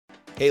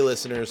Hey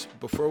listeners,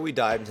 before we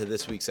dive into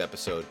this week's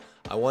episode,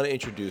 I want to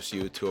introduce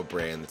you to a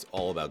brand that's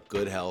all about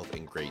good health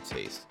and great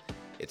taste.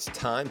 It's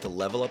time to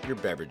level up your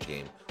beverage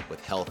game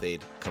with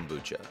Health-Ade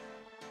Kombucha.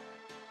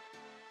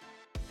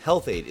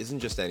 Health-Ade isn't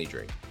just any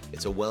drink,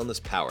 it's a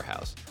wellness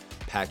powerhouse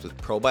packed with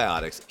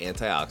probiotics,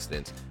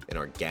 antioxidants, and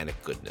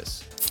organic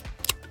goodness.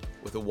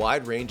 With a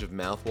wide range of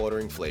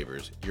mouth-watering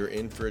flavors, you're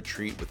in for a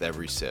treat with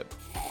every sip.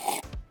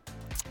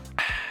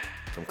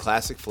 From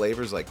classic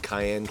flavors like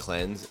cayenne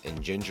cleanse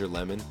and ginger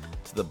lemon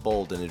to the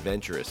bold and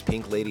adventurous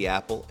pink lady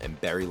apple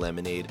and berry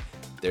lemonade,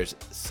 there's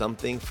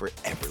something for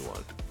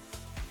everyone.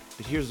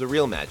 But here's the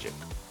real magic.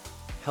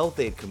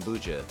 Health-Ade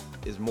Kombucha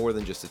is more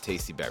than just a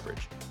tasty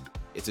beverage.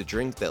 It's a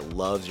drink that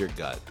loves your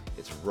gut.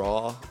 It's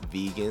raw,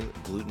 vegan,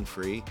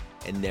 gluten-free,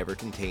 and never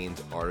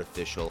contains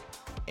artificial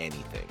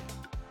anything.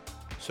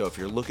 So if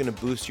you're looking to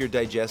boost your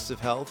digestive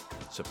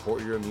health,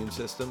 support your immune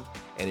system,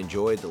 and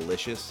enjoy a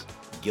delicious,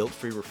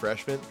 guilt-free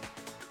refreshment,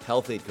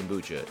 Health-Ade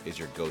Kombucha is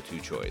your go-to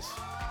choice.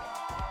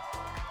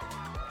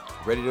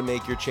 Ready to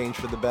make your change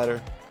for the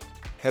better?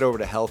 Head over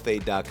to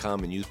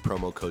healthade.com and use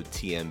promo code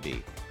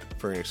TMB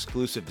for an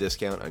exclusive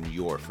discount on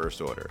your first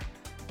order.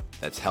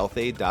 That's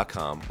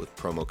healthade.com with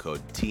promo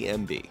code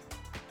TMB.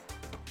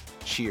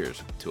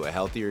 Cheers to a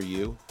healthier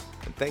you,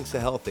 and thanks to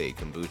Health-Ade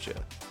Kombucha.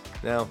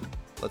 Now,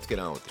 let's get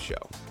on with the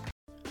show.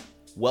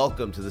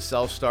 Welcome to the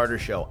Self-Starter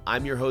Show.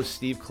 I'm your host,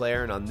 Steve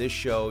Clare, and on this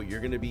show,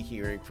 you're going to be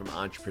hearing from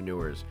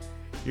entrepreneurs.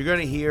 You're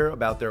going to hear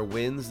about their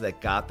wins that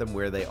got them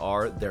where they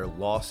are, their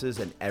losses,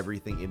 and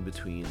everything in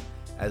between,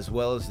 as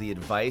well as the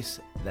advice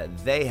that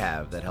they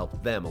have that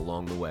helped them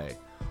along the way,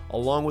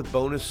 along with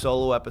bonus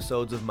solo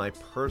episodes of my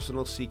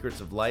personal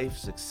secrets of life,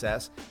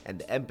 success,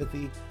 and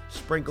empathy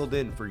sprinkled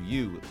in for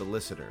you, the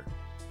listener.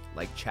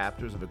 Like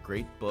chapters of a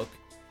great book,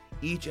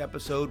 each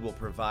episode will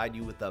provide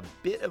you with a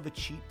bit of a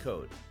cheat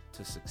code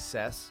to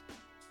success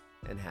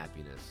and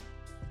happiness.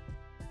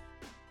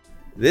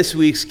 This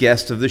week's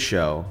guest of the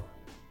show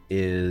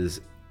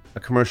is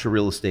a commercial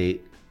real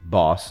estate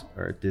boss,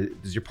 or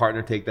does your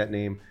partner take that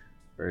name,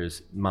 or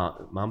is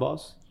mom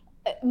boss?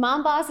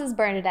 Mom boss is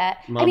Bernadette.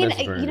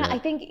 Bernadette. I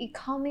think you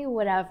call me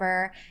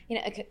whatever.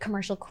 A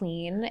commercial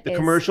queen.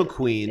 Commercial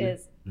queen,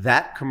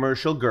 that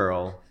commercial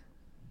girl.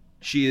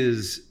 She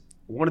is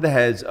one of the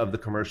heads of the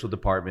commercial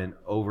department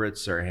over at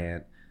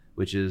SERHANT,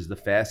 which is the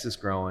fastest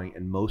growing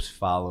and most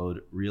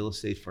followed real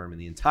estate firm in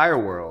the entire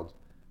world.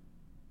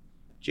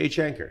 Jade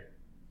Shenker.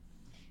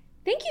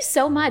 Thank you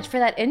so much for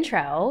that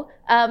intro.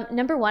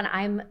 Number one,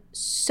 I'm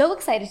so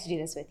excited to do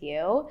this with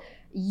you.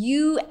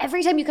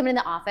 Every time you come in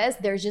the office,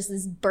 there's just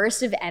this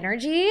burst of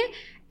energy.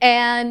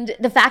 And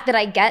the fact that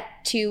I get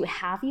to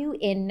have you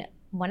in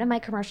one of my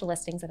commercial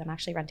listings that I'm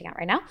actually renting out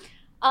right now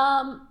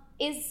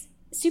is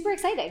super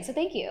exciting. So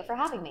thank you for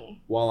having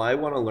me. While I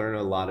want to learn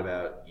a lot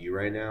about you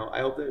right now,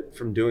 I hope that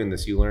from doing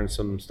this, you learn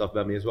some stuff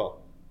about me as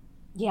well.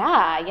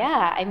 Yeah.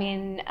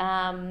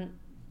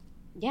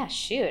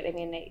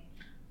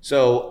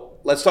 So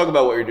let's talk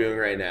about what you're doing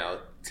right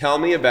now. Tell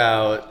me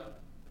about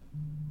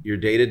your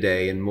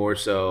day-to-day and more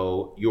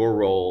so your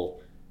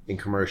role in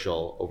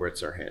commercial over at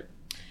SERHANT.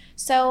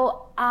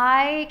 So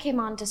I came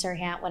on to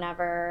SERHANT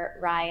whenever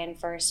Ryan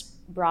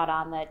first brought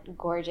on that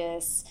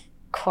gorgeous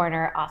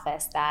corner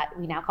office that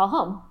we now call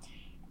home.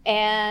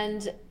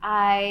 And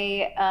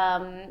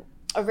I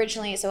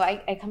originally,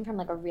 I come from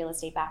like a real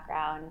estate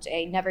background.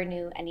 I never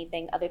knew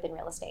anything other than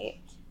real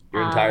estate.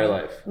 Your entire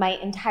life? My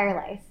entire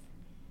life.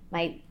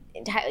 My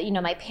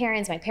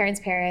parents'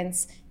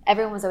 parents,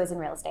 everyone was always in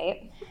real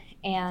estate.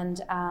 And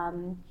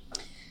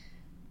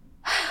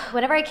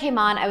whenever I came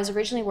on, I was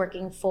originally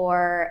working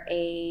for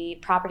a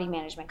property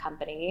management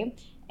company,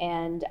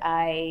 and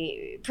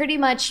I pretty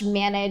much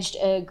managed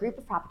a group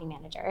of property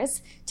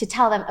managers to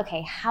tell them,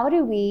 okay, how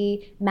do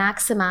we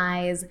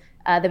maximize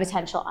the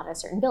potential on a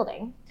certain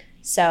building?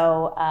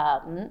 So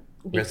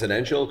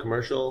residential,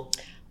 commercial?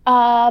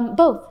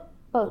 Both.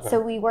 Okay.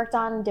 So we worked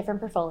on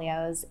different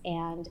portfolios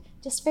and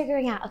just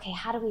figuring out, okay,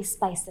 how do we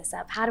spice this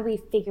up? How do we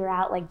figure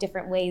out like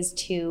different ways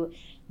to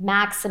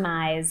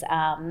maximize,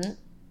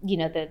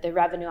 the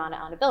revenue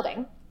on a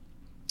building?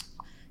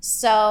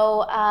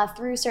 So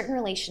through certain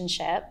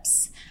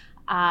relationships,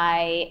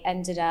 I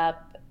ended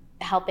up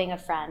helping a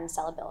friend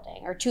sell a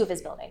building or two of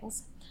his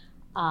buildings.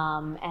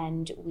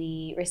 And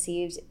we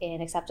received an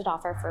accepted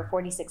offer for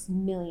 $46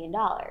 million.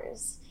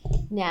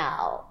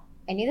 Now,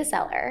 I knew the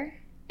seller,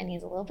 and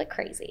he's a little bit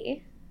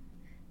crazy.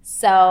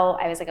 So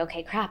I was like,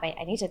 okay, crap,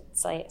 I need to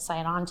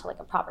sign on to like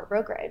a proper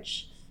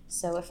brokerage.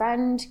 So a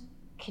friend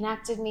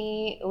connected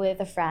me with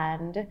a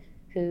friend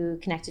who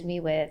connected me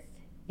with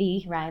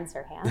the Ryan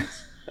SERHANT.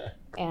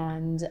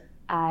 And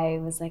I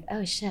was like,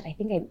 oh shit, I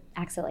think I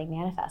accidentally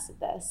manifested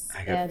this.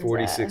 I got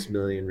 46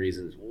 million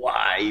reasons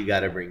why you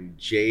got to bring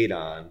Jade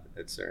on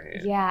at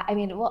SERHANT. Yeah,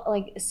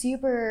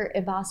 super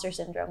imposter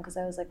syndrome, because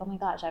I was like, oh my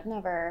gosh, I've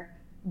never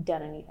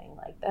done anything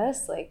like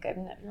this. Like I've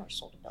never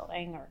sold a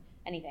building or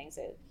anything.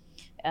 So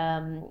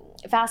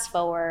fast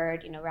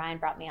forward, Ryan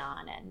brought me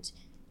on and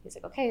he's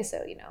like, okay,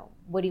 so,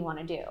 what do you want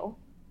to do?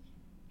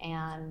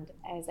 And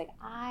I was like,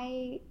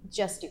 I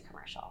just do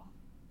commercial.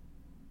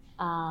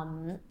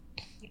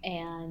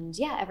 And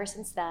yeah, ever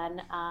since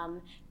then,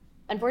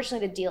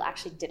 unfortunately, the deal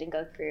actually didn't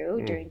go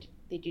through during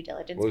the due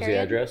diligence What was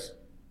period. the address?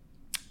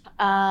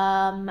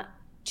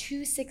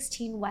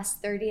 216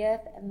 West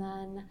 30th, and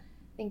then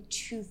I think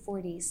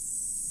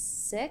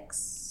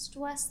 246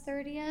 West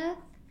 30th.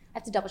 I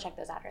have to double check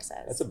those addresses.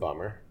 That's a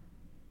bummer.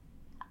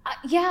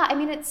 Yeah, I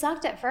mean, it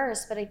sucked at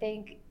first, but I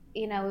think,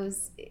 it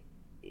was,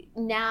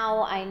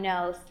 now I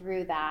know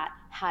through that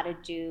how to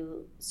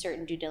do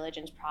certain due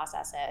diligence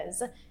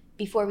processes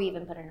before we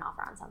even put an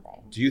offer on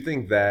something. Do you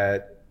think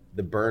that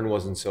the burn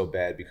wasn't so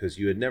bad because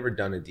you had never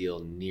done a deal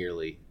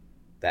nearly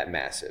that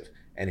massive?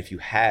 And if you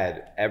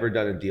had ever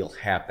done a deal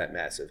half that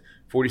massive,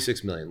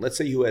 46 million, let's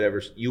say you had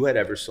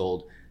ever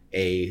sold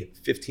a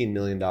 $15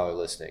 million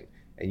listing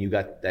and you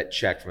got that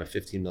check from a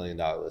 $15 million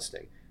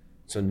listing.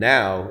 So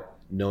now,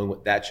 knowing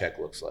what that check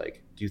looks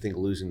like, do you think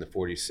losing the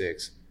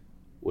 46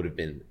 would have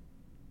been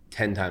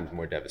 10 times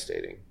more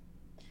devastating?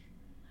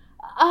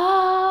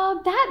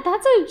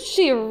 That's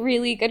actually a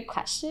really good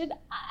question.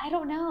 I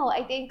don't know.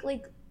 I think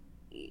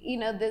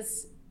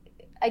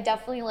I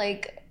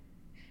definitely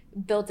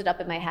built it up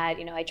in my head.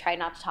 I tried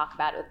not to talk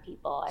about it with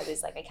people. I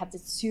kept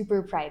it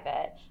super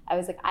private. I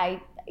was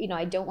I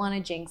don't want to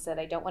jinx it.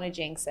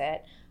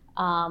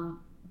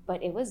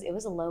 But it was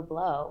a low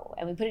blow,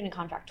 and we put it in a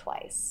contract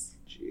twice.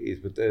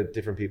 Jeez, with the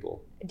different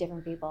people.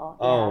 Different people.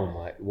 Oh yeah.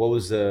 my! What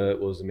was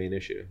the main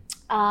issue?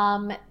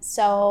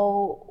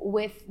 So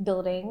with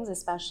buildings,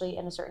 especially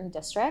in a certain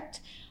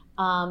district,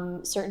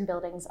 certain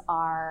buildings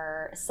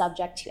are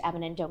subject to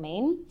eminent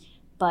domain,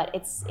 but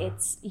it's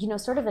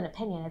sort of an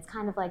opinion. It's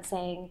kind of like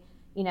saying,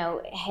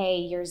 hey,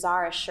 your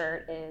Zara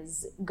shirt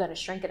is going to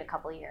shrink in a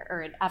couple of years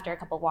or after a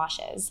couple of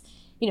washes.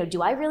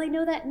 Do I really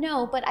know that?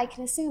 No, but I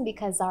can assume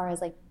because Zara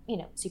is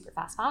super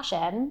fast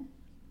fashion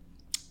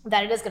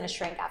that it is going to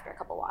shrink after a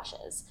couple of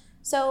washes.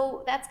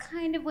 So that's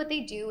kind of what they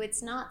do.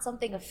 It's not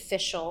something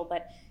official,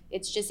 but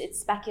it's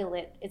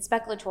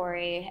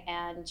speculatory,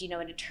 and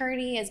an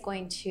attorney is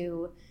going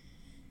to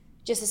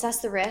just assess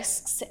the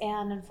risks,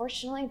 and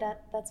unfortunately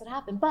that's what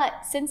happened.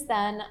 But since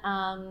then,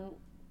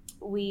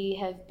 we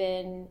have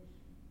been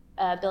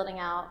building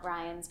out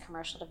Ryan's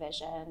commercial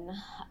division,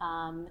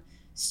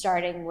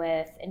 starting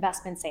with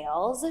investment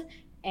sales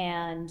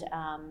and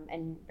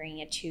bringing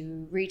it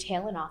to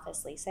retail and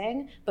office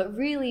leasing. But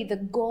really the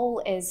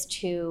goal is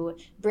to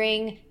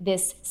bring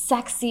this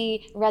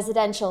sexy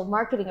residential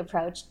marketing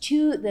approach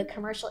to the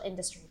commercial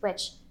industry,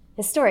 which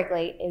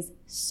historically is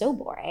so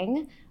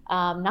boring.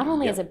 Not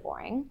only is it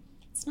boring,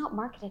 it's not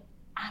marketed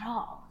at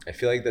all. I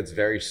feel like that's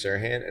very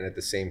SERHANT and at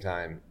the same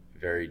time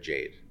very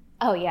Jade.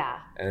 Oh yeah.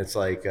 And it's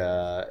like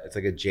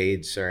a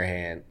Jade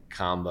SERHANT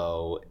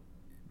combo.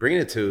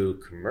 Bringing it to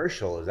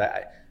commercial is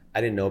that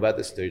I didn't know about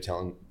this. They're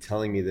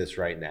telling me this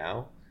right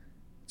now.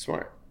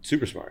 Smart,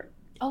 super smart.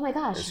 Oh my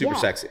gosh, and super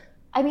sexy.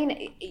 I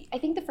mean, I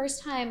think the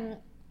first time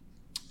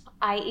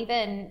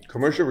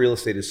commercial real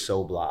estate is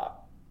so blah.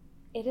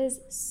 It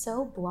is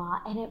so blah,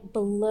 and it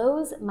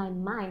blows my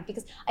mind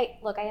because I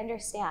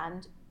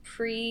understand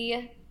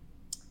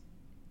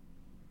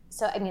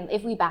so I mean,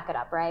 if we back it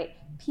up, right?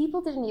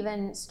 People didn't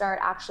even start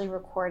actually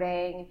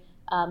recording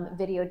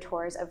video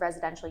tours of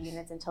residential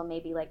units until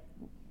maybe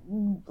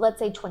let's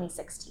say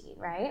 2016,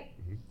 right?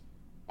 Mm-hmm.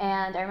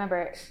 And I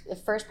remember the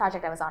first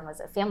project I was on was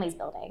a family's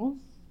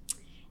building,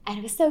 and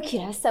it was so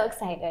cute. I was so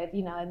excited,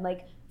 I'm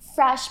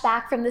fresh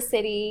back from the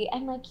city.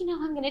 I'm I'm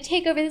going to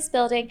take over this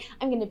building.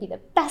 I'm going to be the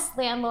best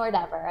landlord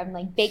ever. I'm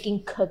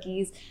baking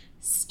cookies.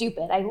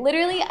 Stupid. I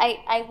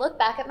look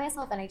back at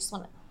myself and I just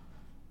want to,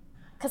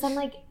 because I'm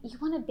you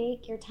want to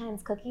bake your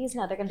tenants cookies?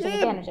 No, they're going to take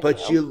advantage of you.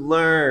 But you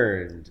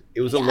learned. It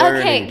was a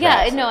learning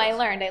process. No, I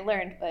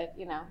learned, but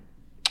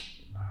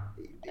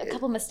a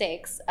couple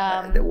mistakes.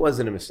 It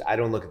wasn't a mistake. I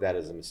don't look at that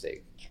as a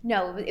mistake.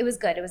 No, it was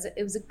good.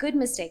 It was a good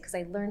mistake because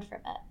I learned from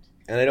it.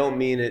 And I don't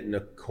mean it in a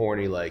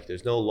corny,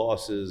 there's no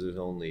losses, there's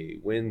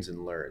only wins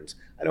and learns.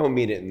 I don't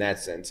mean it in that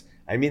sense.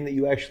 I mean that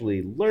you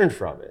actually learned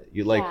from it.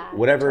 You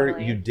whatever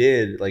totally. You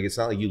did, it's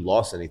not like you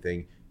lost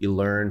anything. You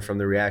learned from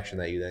the reaction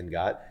that you then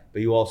got,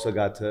 but you also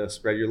got to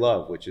spread your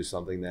love, which is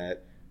something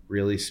that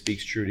really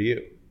speaks true to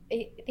you.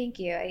 Thank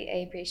you.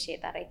 I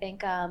appreciate that. I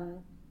think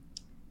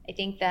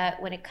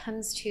that when it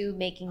comes to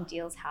making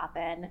deals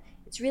happen,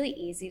 it's really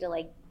easy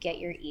to get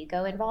your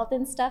ego involved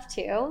in stuff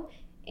too.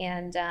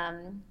 And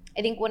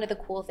I think one of the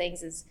cool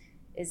things is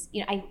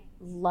I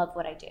love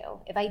what I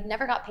do. If I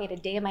never got paid a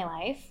day in my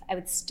life, I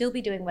would still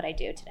be doing what I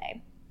do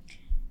today.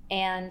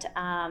 And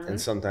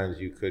sometimes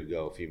you could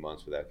go a few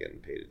months without getting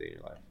paid a day in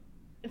your life.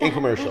 In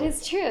commercial.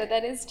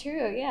 That is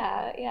true.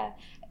 Yeah.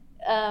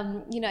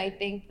 I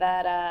think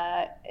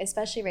that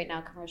especially right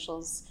now,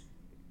 commercial's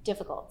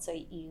difficult. So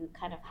you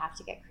kind of have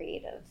to get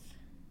creative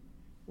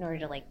in order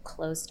to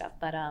close stuff.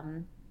 But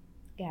I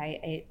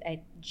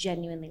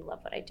genuinely love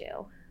what I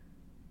do.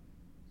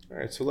 All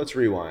right, so let's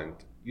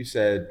rewind. You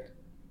said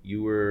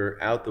you were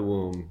out the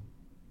womb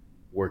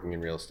working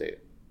in real estate.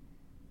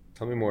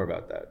 Tell me more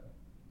about that.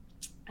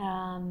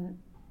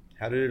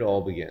 How did it all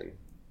begin?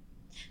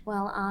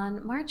 Well,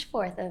 on March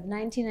 4th of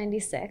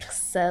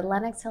 1996,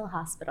 Lenox Hill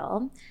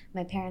Hospital,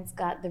 my parents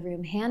got the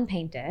room hand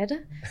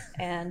painted,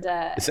 and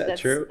Is that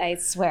true? I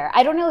swear,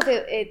 I don't know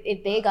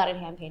if they got it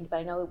hand painted, but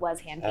I know it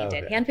was hand painted.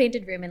 Oh, okay. Hand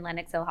painted room in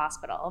Lenox Hill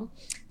Hospital.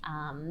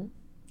 I'm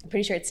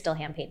pretty sure it's still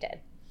hand painted.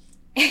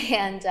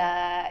 And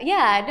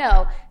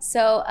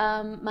so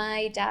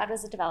my dad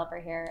was a developer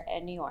here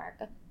in New York,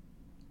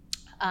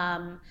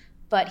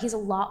 but he's a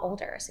lot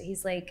older. So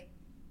he's like,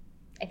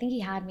 I think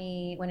he had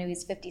me when he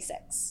was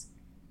 56.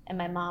 And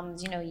my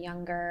mom's,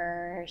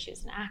 younger. She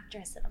was an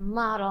actress and a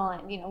model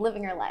and,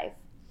 living her life.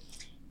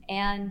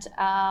 And,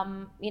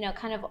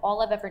 kind of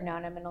all I've ever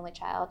known, I'm an only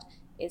child,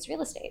 is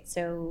real estate.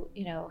 So,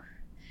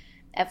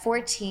 at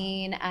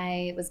 14,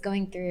 I was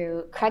going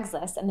through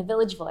Craigslist and the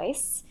Village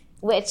Voice,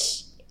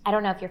 which I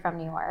don't know if you're from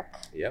New York.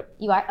 Yep.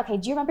 You are? Okay,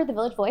 do you remember the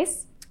Village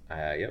Voice?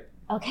 Yep.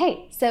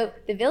 Okay, so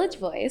the Village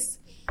Voice,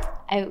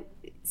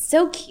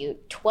 so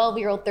cute,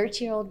 12-year-old,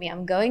 13-year-old me.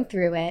 I'm going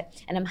through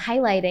it and I'm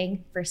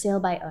highlighting for sale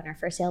by owner,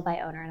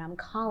 and I'm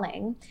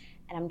calling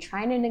and I'm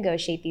trying to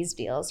negotiate these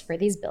deals for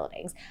these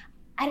buildings.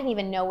 I didn't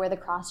even know where the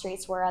cross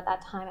streets were at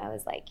that time. I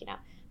was like,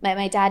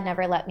 my dad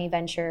never let me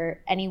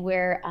venture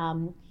anywhere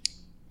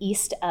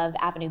east of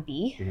Avenue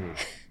B.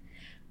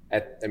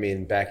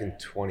 Mm-hmm. Back in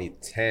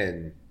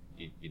 2010,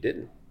 you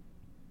didn't.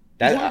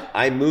 Yeah.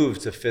 I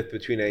moved to 5th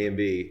between A and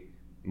B,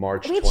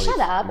 March 20. Wait, shut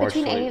up. March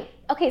Between 20. A.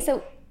 Okay,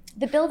 so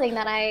the building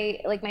that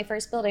my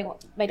first building,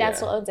 my dad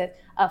still owns it,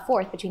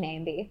 4th between A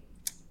and B.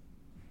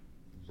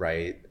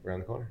 Right around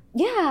the corner.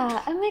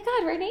 Yeah. Oh my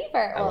God, we're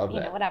neighbor. I love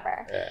that.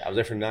 Whatever. Yeah, I was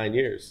there for 9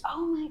 years.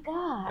 Oh my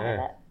God.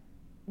 Yeah.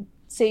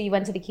 So you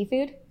went to the Key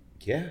Food?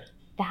 Yeah.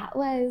 That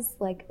was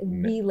like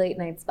the late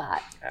night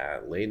spot.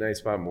 Late night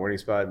spot, morning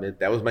spot.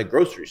 That was my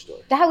grocery store.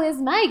 That was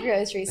my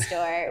grocery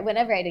store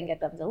whenever I didn't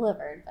get them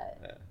delivered,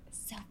 but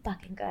so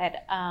fucking good.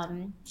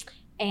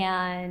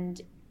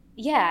 And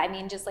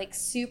yeah, just like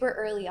super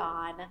early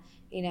on,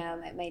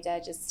 my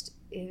dad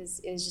it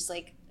was just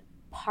like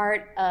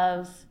part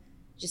of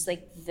just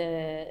like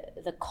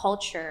the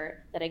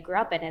culture that I grew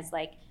up in is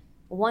like,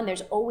 one,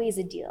 there's always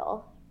a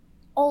deal.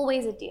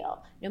 Always a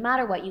deal. No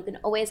matter what, you can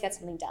always get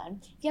something done.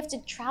 If you have to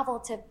travel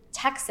to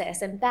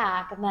Texas and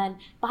back and then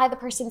buy the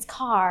person's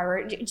car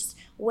or just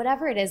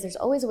whatever it is, there's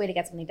always a way to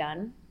get something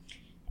done.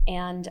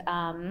 And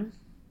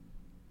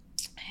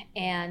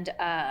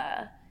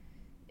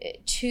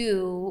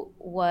two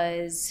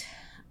was,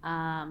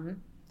 can't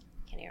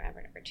even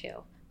remember number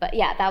two. But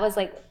yeah, that was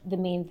like the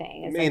main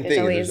thing. The main thing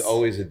is there's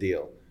always a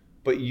deal.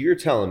 But you're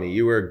telling me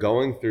you were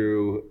going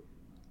through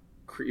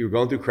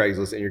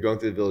Craigslist and you're going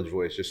through the Village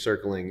Voice, just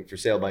circling for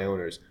sale by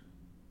owners.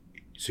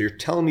 So you're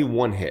telling me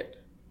one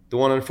hit, the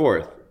one on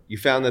 4th, you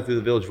found that through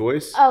the Village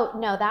Voice? Oh,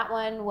 no, that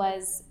one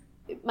was,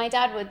 my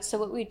dad would, so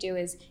what we'd do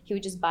is he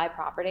would just buy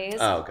properties.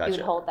 Oh, gotcha. He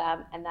would hold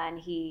them and then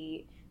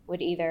he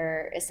would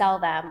either sell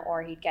them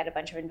or he'd get a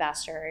bunch of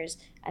investors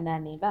and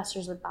then the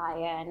investors would buy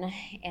in.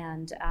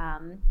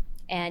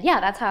 And yeah,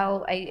 that's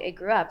how I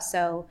grew up.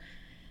 So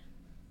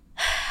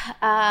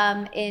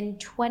in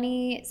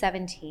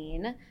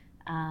 2017,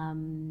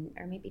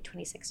 or maybe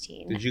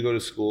 2016. Did you go to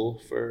school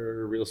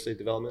for real estate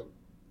development?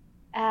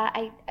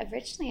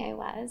 Originally I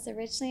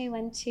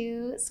went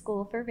to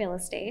school for real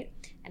estate,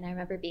 and I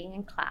remember being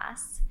in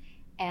class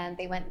and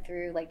they went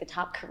through like the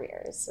top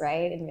careers,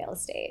 right, in real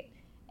estate.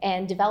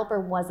 And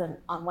developer wasn't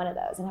on one of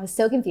those. And I was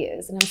so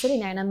confused. And I'm sitting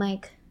there and I'm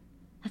like,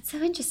 that's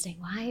so interesting.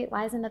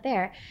 Why isn't it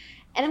there?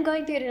 And I'm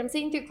going through it and I'm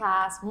sitting through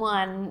class.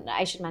 One,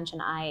 I should mention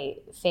I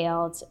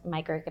failed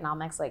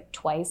microeconomics like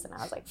twice and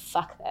I was like,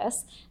 fuck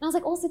this. And I was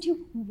like, also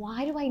too,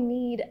 why do I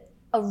need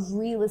a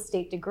real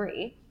estate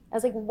degree? I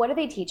was like, what are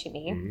they teaching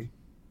me? Mm-hmm.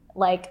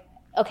 Like,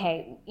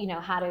 okay,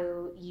 how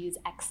to use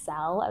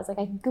Excel. I was like,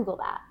 I can Google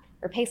that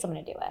or pay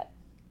someone to do it.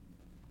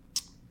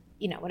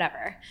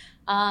 Whatever.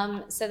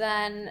 So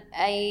then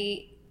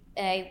I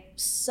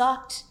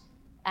sucked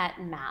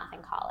at math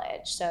in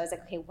college. So I was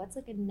like, okay, what's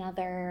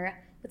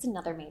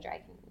another major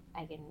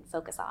I can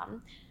focus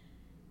on?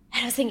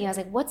 And I was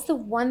like, what's the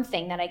one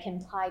thing that I can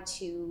apply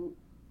to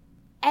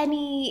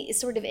any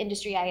sort of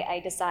industry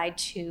I decide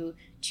to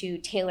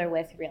tailor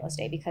with real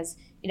estate? Because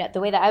the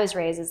way that I was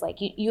raised is like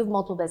you have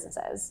multiple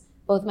businesses.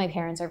 Both my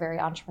parents are very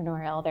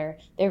entrepreneurial.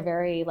 They're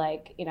very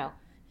like,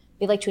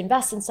 they like to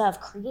invest in stuff,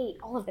 create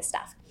all of this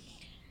stuff.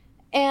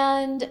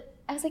 And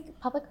I was like,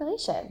 public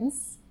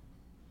relations.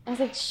 I was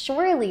like,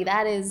 surely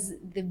that is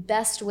the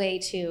best way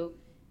to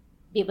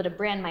be able to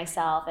brand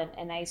myself.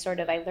 And I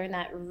learned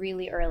that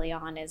really early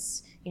on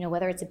is,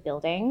 whether it's a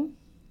building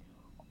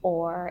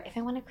or if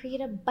I want to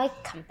create a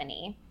bike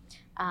company,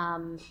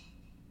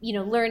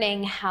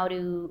 learning how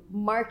to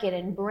market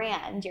and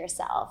brand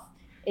yourself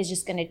is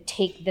just going to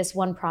take this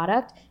one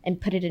product and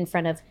put it in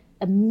front of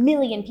a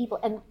million people.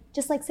 And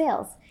just like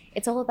sales,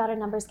 it's all about a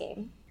numbers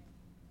game.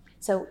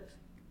 So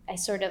I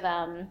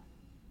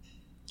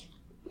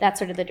that's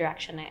sort of the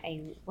direction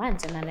I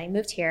went. And then I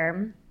moved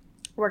here,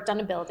 worked on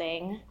a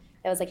building.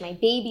 That was like my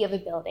baby of a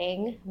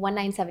building,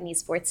 197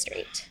 East 4th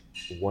Street.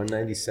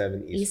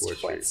 197 East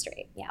 4th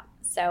Street. Yeah.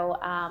 So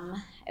I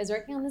was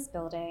working on this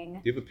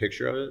building. Do you have a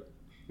picture of it?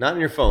 Not on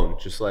your phone,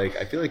 just like,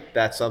 I feel like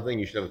that's something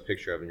you should have a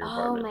picture of in your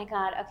apartment. Oh my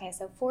God. Okay,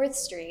 so 4th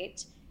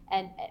Street,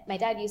 and my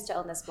dad used to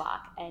own this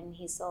block, and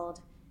he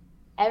sold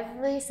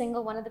every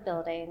single one of the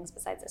buildings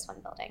besides this one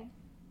building.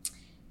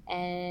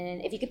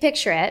 And if you could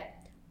picture it,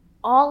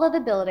 all of the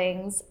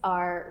buildings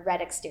are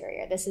red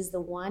exterior. This is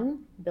the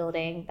one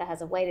building that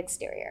has a white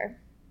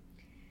exterior.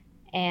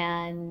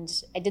 And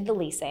I did the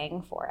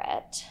leasing for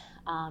it.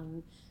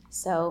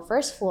 So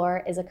first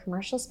floor is a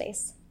commercial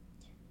space.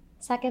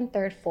 2nd,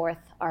 3rd, 4th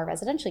are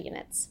residential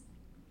units.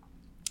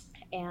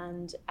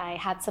 And I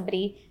had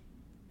somebody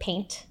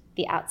paint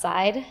the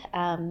outside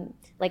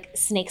like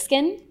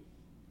snakeskin.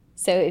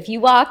 So if you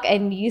walk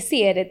and you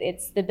see it,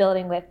 it's the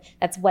building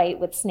that's white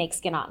with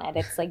snakeskin on it.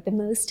 It's like the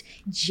most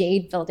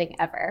Jade building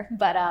ever.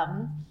 But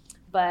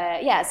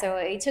yeah, so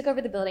I took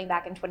over the building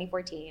back in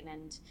 2014,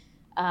 and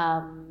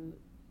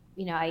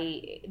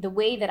the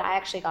way that I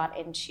actually got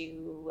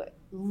into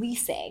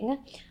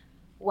leasing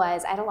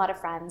was I had a lot of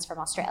friends from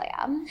Australia,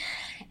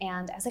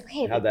 and I was like,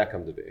 hey, how'd that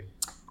come to be?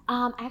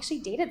 I actually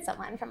dated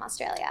someone from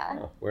Australia.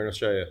 Oh, where in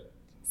Australia?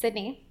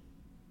 Sydney.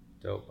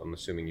 Dope. I'm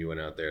assuming you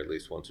went out there at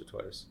least once or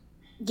twice.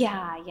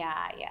 Yeah.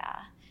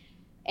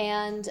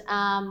 And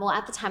well,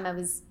 at the time I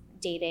was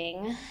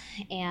dating,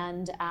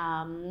 and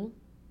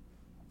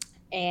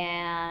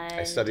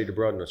I studied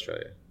abroad in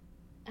Australia.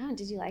 Oh,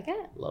 did you like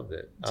it? Loved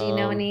it. Do you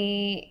know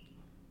any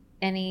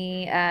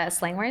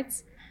slang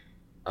words?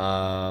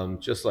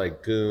 Just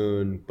like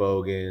goon,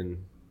 bogan.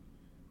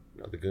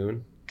 You know the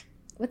goon?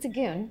 What's a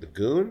goon? The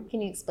goon?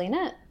 Can you explain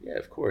it? Yeah,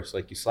 of course.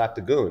 Like you slap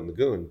the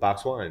goon,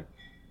 box wine.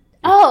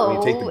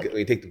 When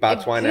you take the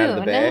box wine out of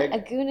the bag. A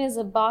goon is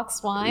a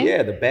box wine?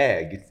 Yeah, the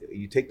bag.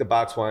 You take the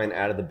box wine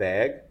out of the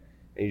bag,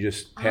 and you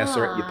just pass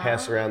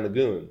around the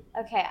goon.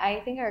 Okay,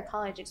 I think our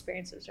college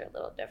experiences are a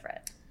little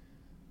different.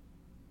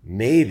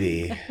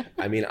 Maybe.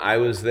 I mean, I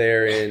was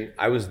there in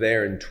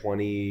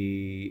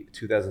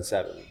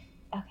 2007.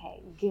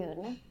 Okay,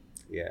 goon.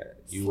 Yeah,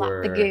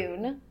 Slap the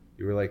goon.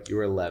 You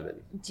were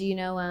 11. Do you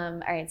know? All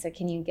right. So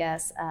can you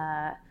guess?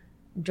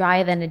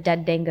 Drier than a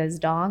dead dango's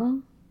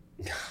dong.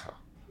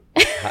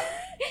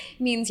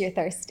 Means you're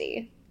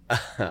thirsty.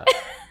 I'm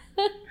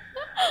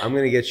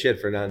gonna get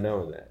shit for not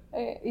knowing that.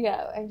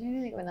 Yeah, I'm trying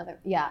to think of another.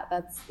 Yeah,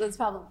 that's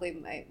probably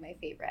my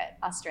favorite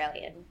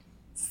Australian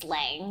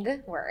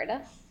slang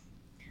word.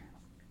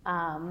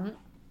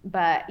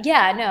 But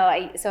yeah, no.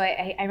 I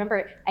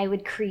remember I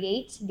would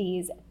create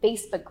these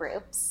Facebook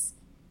groups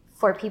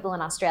for people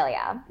in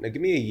Australia. Now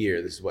give me a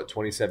year. This is what,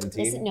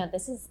 2017?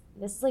 This is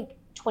like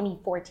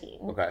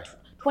 2014. Okay.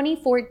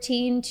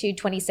 2014 to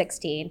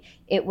 2016,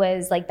 it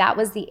was like that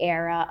was the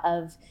era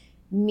of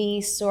me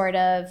sort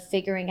of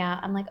figuring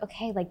out, I'm like,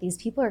 okay, like these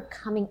people are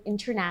coming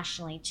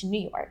internationally to New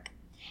York.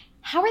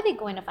 How are they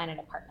going to find an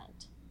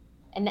apartment?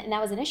 And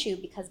that was an issue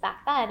because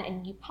back then,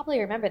 and you probably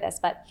remember this,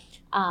 but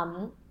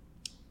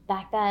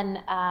back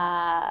then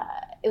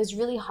it was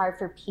really hard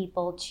for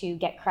people to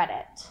get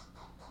credit.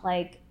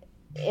 Like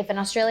if an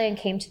Australian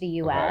came to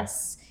the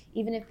US,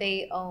 even if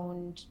they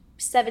owned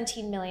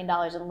 $17 million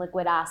in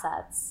liquid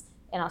assets,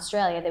 in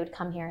Australia, they would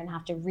come here and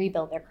have to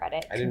rebuild their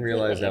credit. I didn't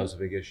realize that was a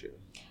big issue.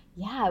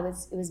 Yeah, it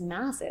was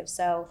massive.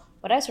 So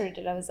what I sort of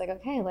did, I was like,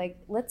 okay, like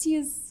let's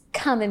use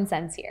common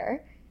sense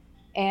here.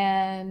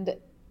 And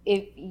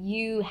if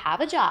you have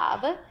a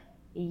job,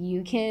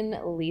 you can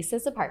lease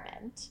this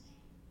apartment.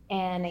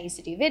 And I used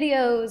to do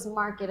videos,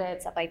 market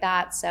it, stuff like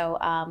that. So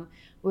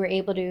we were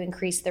able to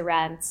increase the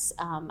rents.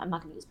 I'm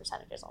not going to use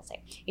percentages. I'll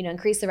say,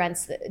 increase the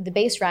rents. The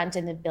base rent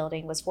in the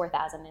building was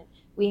 $4,000, and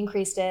we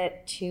increased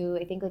it to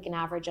I think like an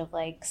average of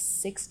like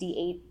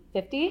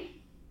 $6,850.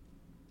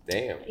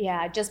 Damn.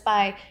 Yeah, just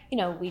by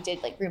we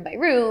did like room by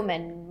room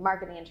and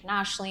marketing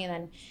internationally, and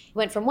then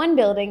went from one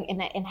building,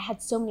 and I had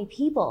so many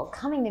people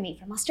coming to me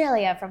from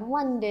Australia, from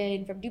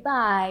London, from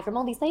Dubai, from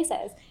all these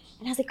places.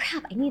 And I was like,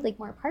 crap, I need like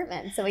more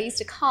apartments. So I used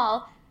to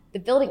call the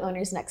building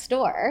owners next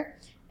door.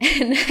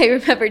 And I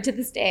remember to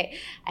this day,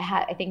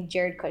 I think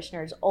Jared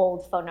Kushner's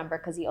old phone number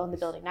because he owned the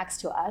building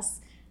next to us.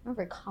 I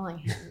remember calling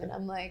him and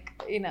I'm like,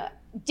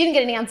 didn't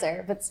get an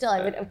answer, but still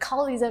I would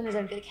call these owners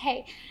and be like,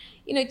 hey,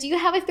 do you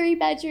have a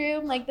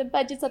 3-bedroom? Like the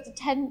budget's up to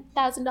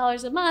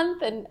 $10,000 a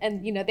month.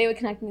 And they would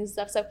connect me and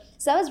stuff. So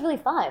that was really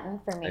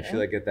fun for me. I feel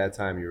like at that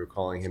time you were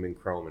calling him in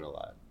Croman a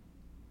lot.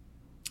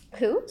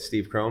 Who?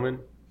 Steve Croman?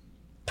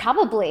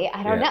 Probably.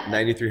 I don't know.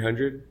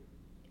 9300?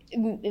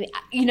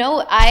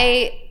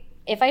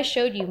 If I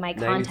showed you my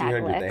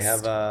contact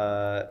list.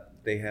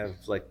 They have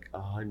like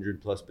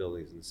 100 plus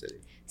buildings in the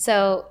city.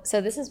 So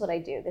this is what I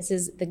do. This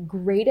is the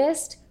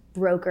greatest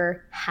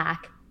broker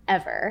hack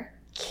ever.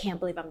 Can't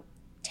believe I'm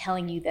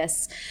telling you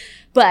this.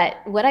 But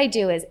what I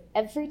do is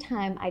every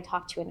time I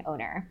talk to an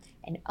owner,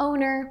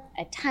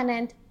 a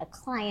tenant, a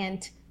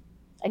client,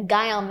 a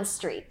guy on the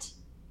street,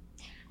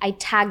 I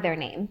tag their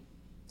name.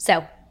 So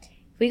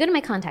if we go to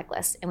my contact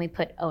list and we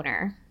put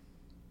owner,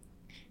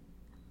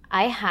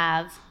 I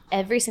have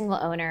every single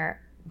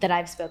owner that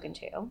I've spoken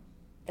to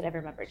that I've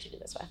remembered to do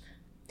this with.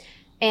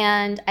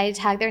 And I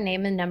tag their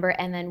name and number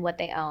and then what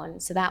they own.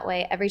 So that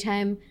way, every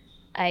time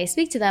I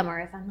speak to them, or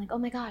if I'm like, oh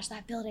my gosh,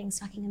 that building's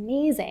fucking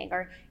amazing,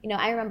 or,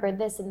 I remember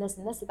this and this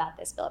and this about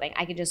this building,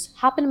 I could just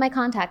hop into my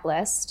contact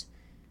list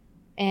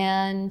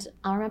and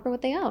I'll remember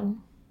what they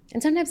own.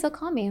 And sometimes they'll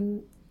call me.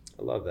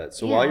 I love that.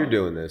 So while you're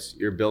doing this,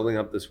 you're building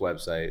up this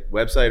website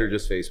or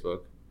just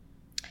Facebook?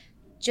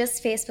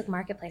 Just Facebook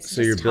Marketplace.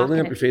 So you're building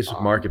up your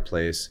Facebook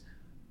Marketplace.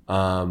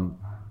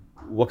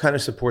 What kind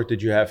of support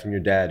did you have from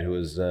your dad, who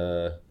was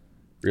a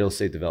real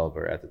estate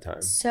developer at the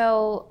time?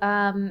 So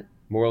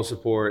moral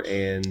support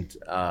and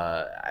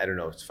I don't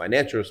know, it's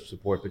financial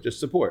support, but just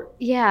support.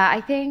 Yeah, I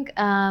think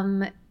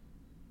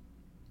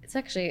it's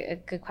actually a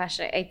good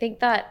question. I think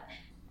that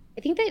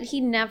he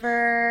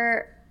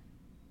never.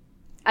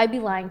 I'd be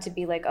lying to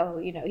be like, oh,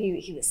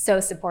 he was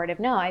so supportive.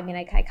 No, I mean,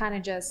 I kind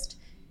of just,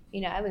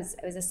 I was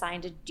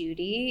assigned a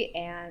duty,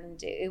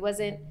 and it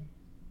wasn't.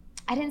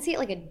 I didn't see it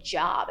like a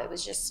job. It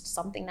was just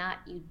something that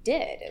you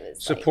did. It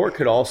was support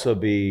could also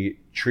be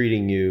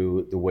treating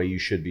you the way you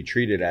should be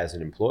treated as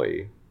an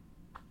employee.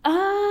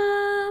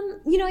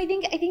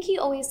 I think he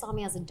always saw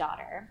me as a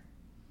daughter.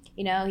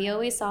 He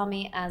always saw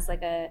me as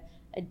like a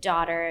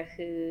daughter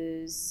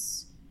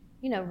who's,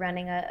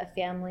 running a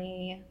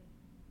family,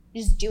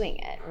 just doing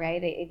it,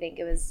 right? I think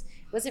it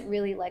wasn't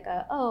really like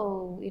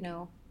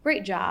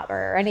great job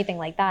or anything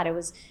like that. It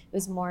was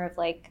more of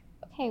like,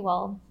 okay,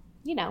 well,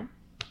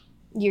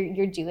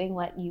 you're doing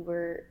what you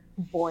were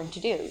born to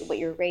do, what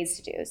you're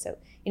raised to do. So,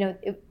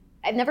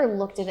 I've never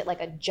looked at it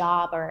like a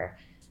job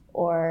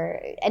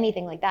or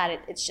anything like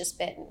that. It's just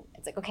been,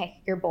 it's like,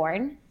 okay, you're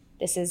born.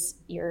 This is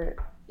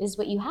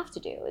what you have to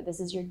do. This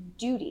is your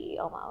duty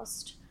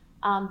almost.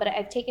 But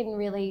I've taken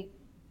really,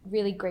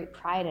 really great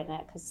pride in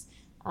it because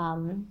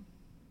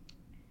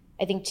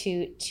I think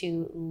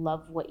to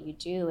love what you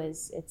do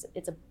it's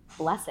a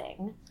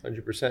blessing.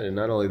 100%. And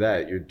not only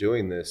that, you're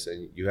doing this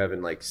and you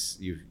haven't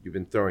you've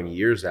been throwing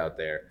years out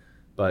there,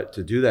 but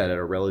to do that at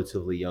a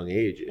relatively young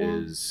age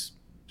is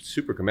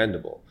super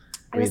commendable.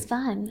 It was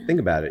fun. Think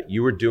about it.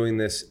 You were doing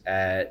this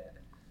at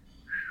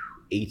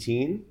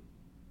 18?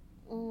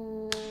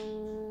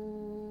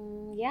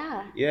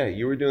 Yeah. Yeah,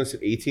 you were doing this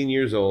at 18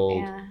 years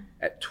old. Yeah.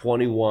 At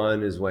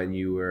 21 is when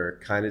you were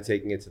kind of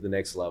taking it to the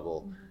next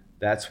level. Mm-hmm.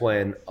 That's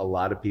when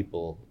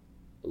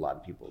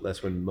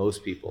that's when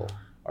most people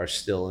are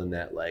still in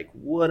that, like,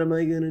 what am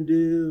I going to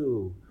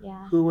do?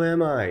 Yeah. Who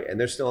am I? And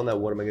they're still in that,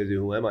 what am I going to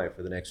do? Who am I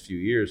for the next few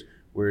years?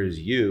 Whereas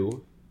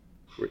you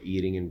were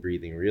eating and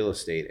breathing real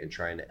estate and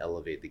trying to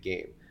elevate the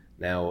game.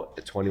 Now,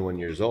 at 21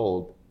 years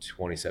old,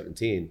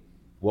 2017,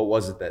 what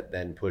was it that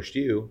then pushed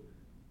you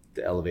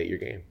to elevate your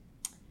game?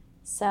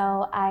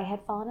 So I had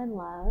fallen in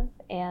love,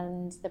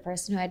 and the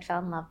person who I'd fell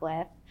in love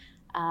with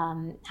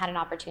had an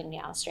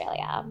opportunity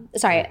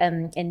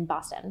in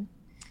Boston.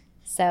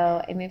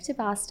 So I moved to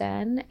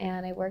Boston,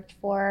 and I worked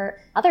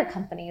for other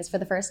companies for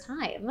the first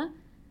time.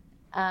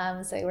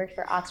 So I worked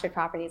for Oxford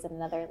Properties and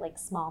another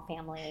small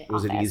family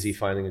Was office. it easy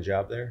finding a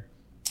job there?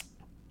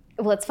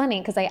 Well, it's funny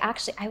because I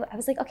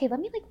was like, okay, let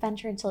me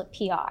venture into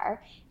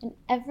PR, and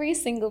every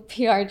single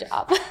PR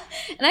job.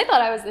 And I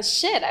thought I was the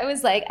shit. I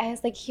was like,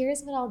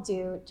 here's what I'll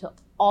do to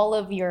all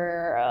of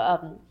your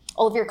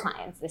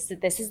clients. This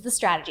is the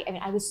strategy. I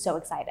mean, I was so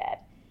excited.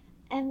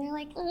 And they're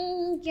like,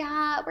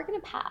 yeah, we're going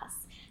to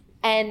pass.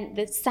 And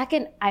the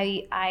second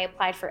I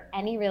applied for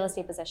any real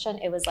estate position,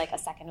 it was like a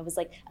second. It was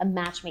like a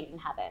match made in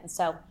heaven.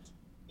 So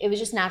it was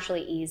just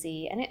naturally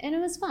easy. And it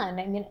was fun.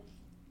 I mean,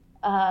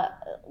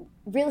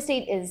 real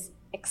estate is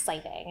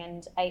exciting.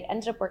 And I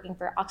ended up working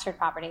for Oxford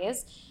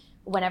Properties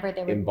whenever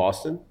they were... In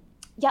Boston?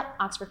 Yep,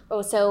 Oxford.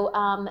 Oh, so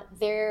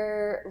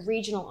their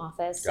regional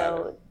office,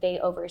 so they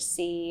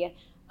oversee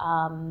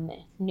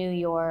New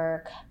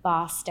York,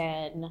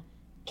 Boston,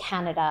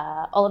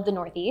 Canada, all of the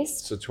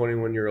Northeast. So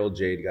 21-year-old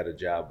Jade got a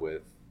job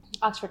with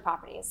Oxford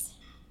Properties.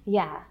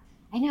 Yeah,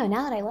 I know.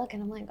 Now that I look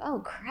and I'm like, oh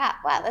crap,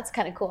 wow, that's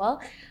kind of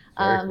cool.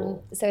 Very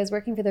cool. So I was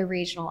working for the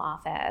regional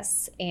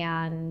office,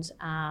 and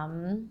what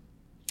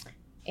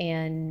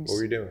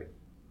were you doing?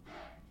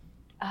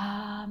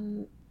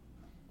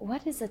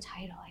 What is the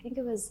title? I think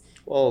it was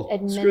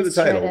screw the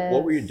title.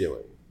 What were you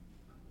doing?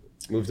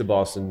 Moved to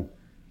Boston.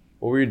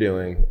 What were you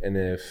doing? And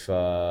if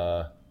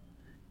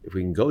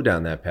we can go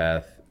down that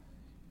path,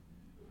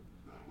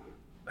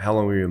 how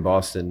long were you in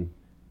Boston?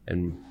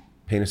 And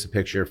paint us a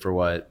picture for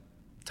what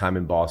time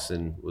in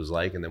Boston was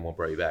like, and then what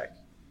brought you back.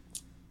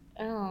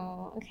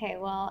 Oh, okay.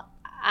 Well,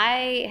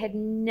 I had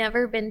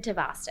never been to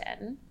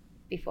Boston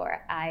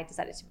before I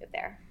decided to move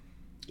there.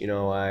 You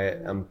know,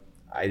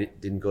 I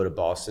didn't go to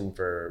Boston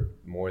for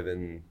more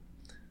than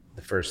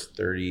the first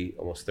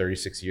almost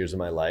 36 years of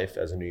my life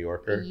as a New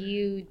Yorker.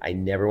 I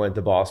never went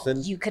to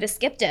Boston. You could have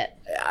skipped it.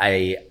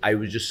 I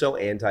was just so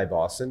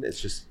anti-Boston.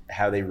 It's just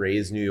how they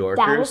raise New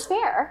Yorkers. That is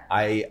fair.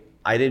 I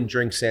didn't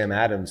drink Sam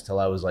Adams till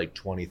I was like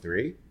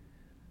 23.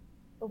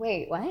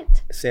 Wait,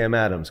 what? Sam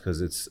Adams, because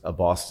it's a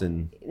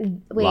Boston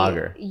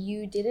lager.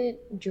 You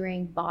didn't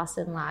drink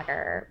Boston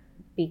lager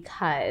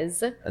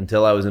because?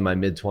 Until I was in my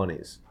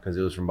mid-20s, because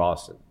it was from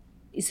Boston.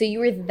 So you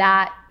were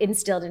that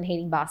instilled in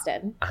hating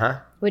Boston.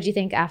 What'd you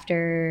think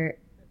after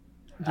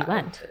you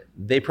went?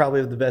 They probably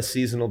have the best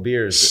seasonal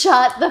beers.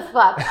 Shut the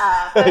fuck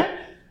up.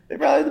 They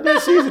probably have the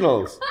best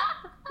seasonals.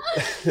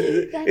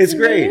 It's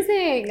great.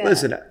 Amazing.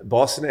 Listen,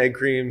 Boston egg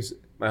creams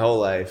my whole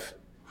life,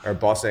 or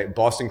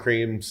Boston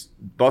cream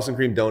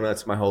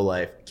donuts my whole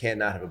life. Can't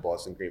not have a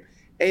Boston cream.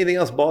 Anything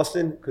else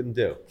Boston couldn't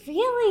do.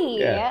 Really?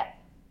 Yeah.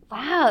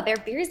 Wow, their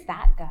beer's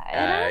that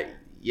good.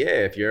 Yeah,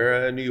 if you're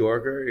a New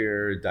Yorker,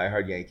 you're a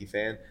diehard Yankee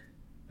fan,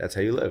 that's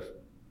how you live.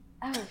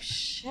 Oh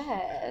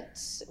shit!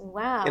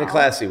 Wow. In a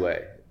classy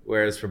way,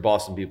 whereas for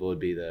Boston people, it would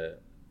be the.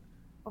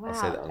 Wow. I'll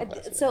say the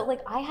unclassy so way.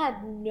 like I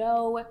had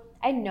no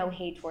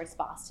hate towards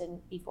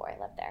Boston before I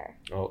lived there.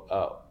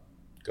 Oh,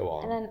 go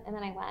on. And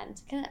then I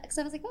went because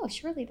I was like, oh,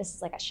 surely this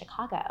is like a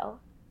Chicago,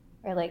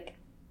 or like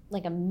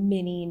a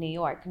mini New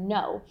York.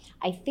 No,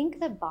 I think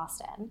that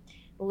Boston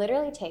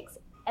literally takes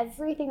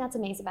everything that's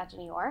amazing about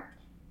New York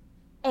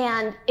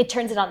and it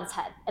turns it on its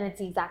head, and it's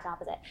the exact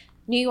opposite.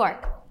 New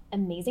York,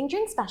 amazing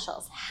drink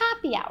specials,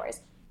 happy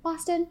hours.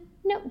 Boston,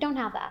 no, don't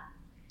have that.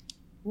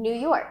 New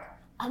York,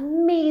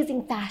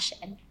 amazing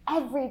fashion,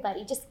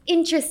 everybody, just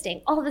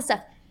interesting, all of this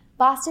stuff.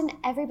 Boston,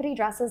 everybody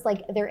dresses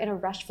like they're in a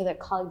rush for their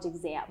college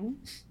exam.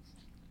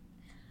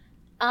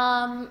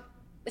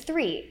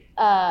 3,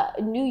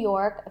 New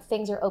York,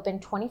 things are open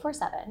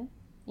 24/7.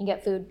 You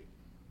get food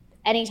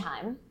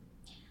anytime.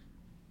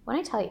 When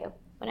I tell you,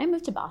 when I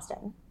moved to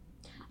Boston,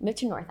 I moved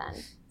to North End.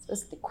 It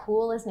was the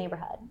coolest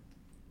neighborhood.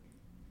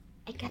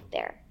 I get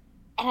there,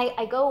 and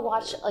I go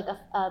watch like a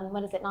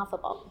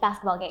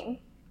basketball game.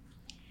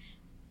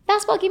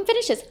 Basketball game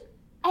finishes.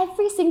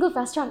 Every single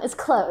restaurant is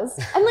closed.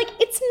 I'm like,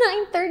 it's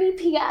 9:30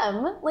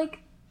 p.m. Like,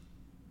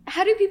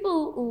 how do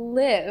people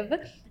live?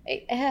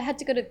 I had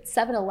to go to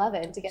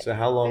 7-Eleven to get So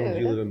how long food.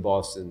 did you live in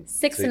Boston?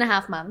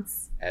 6.5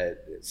 months. At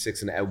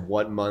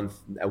what month?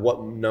 At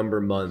what number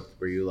month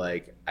were you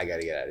like, I got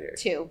to get out of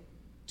here?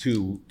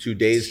 2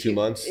 days, 2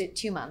 months?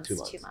 2 months.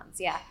 2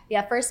 months.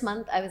 Yeah. First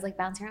month I was like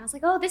bouncing around. I was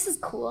like, oh, this is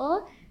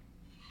cool.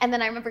 And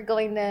then I remember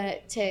going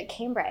to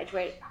Cambridge,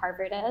 where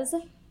Harvard is,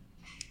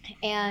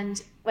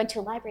 and went to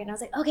a library, and I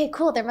was like, okay,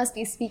 cool, there must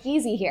be a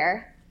speakeasy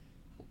here.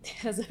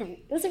 It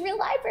was a real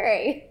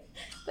library,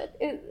 but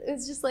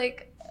it's just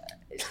like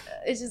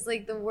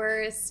the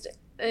worst.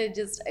 I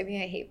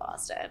hate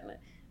Boston.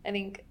 I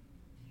think,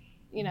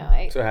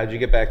 So how'd you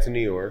get back to New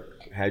York?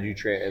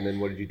 And then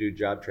what did you do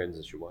job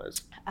transition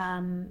wise?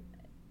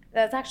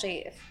 That's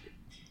actually an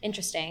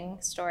interesting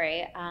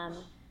story.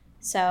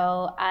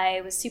 So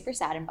I was super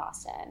sad in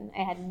Boston.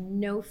 I had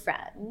no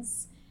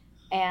friends,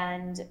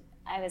 and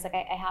I was like,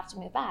 I have to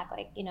move back.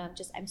 Like,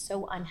 I'm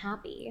so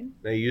unhappy.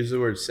 Now you use the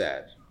word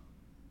sad.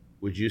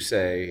 Would you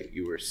say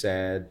you were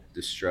sad,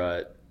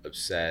 distraught,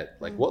 upset?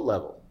 Like what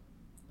level?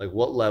 Like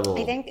what level?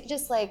 I think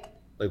just like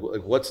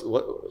what's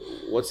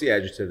the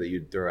adjective that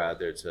you'd throw out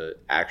there to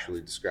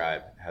actually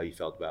describe how you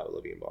felt about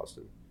living in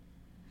Boston?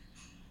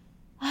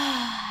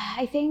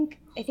 I think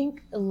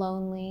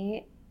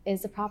lonely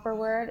is the proper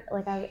word.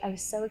 Like I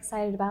was so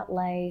excited about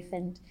life,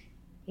 and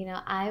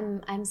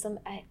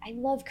I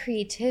love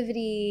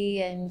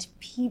creativity and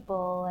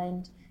people,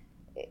 and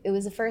it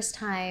was the first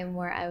time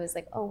where I was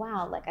like, oh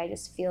wow, like I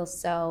just feel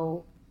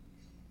so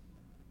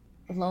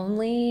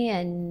lonely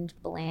and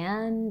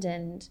bland,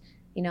 and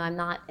I'm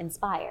not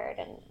inspired,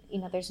 and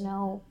there's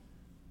no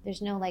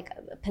like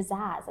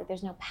pizzazz, like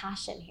there's no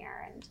passion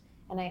here,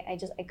 and I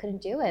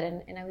couldn't do it,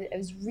 and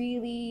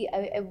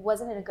I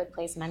wasn't in a good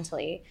place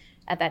mentally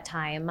at that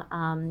time.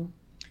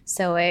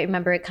 So I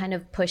remember it kind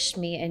of pushed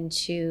me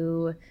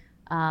into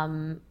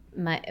a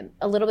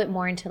little bit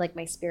more into like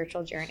my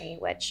spiritual journey,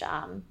 which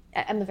I'm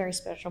a very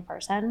spiritual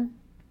person.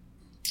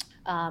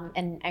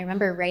 And I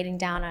remember writing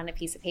down on a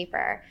piece of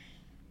paper,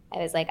 I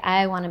was like,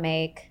 I want to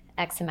make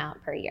X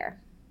amount per year.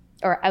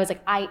 Or I was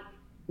like, I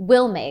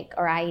will make,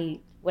 or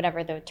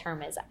whatever the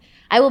term is,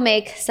 I will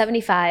make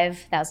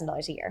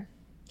 $75,000 a year.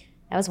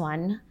 That was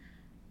one,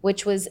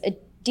 which was a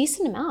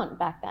decent amount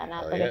back then,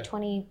 at a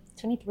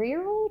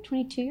 23-year-old,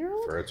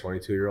 22-year-old. For a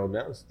 22-year-old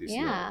now, it's a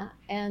decent amount.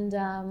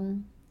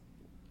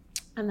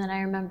 And then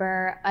I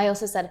remember I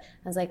also said,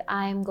 I was like,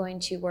 I'm going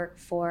to work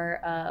for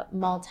a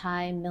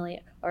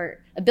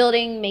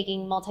building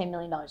making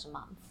multi-million dollars a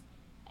month.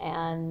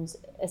 And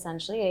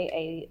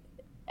essentially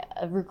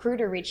a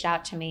recruiter reached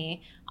out to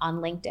me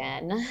on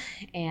LinkedIn,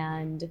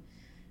 and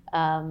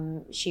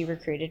she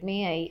recruited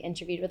me. I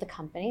interviewed with a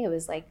company. It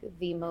was like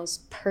the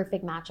most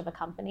perfect match of a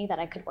company that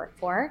I could work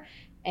for.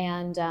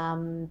 And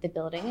the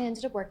building I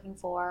ended up working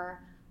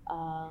for,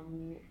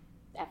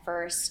 at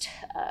first,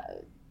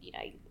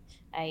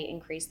 I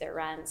increased their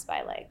rents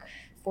by like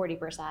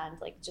 40%,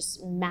 like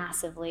just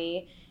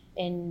massively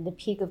in the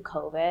peak of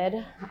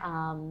COVID.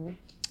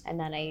 And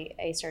then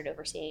I started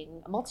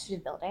overseeing a multitude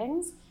of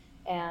buildings.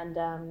 And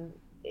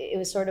it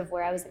was sort of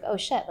where I was like, oh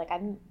shit, like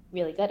I'm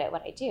really good at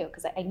what I do,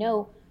 because I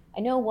know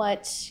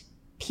what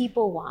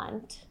people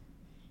want.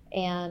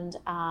 And,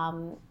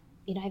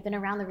 I've been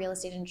around the real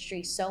estate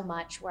industry so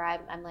much where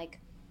I'm like,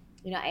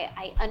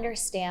 I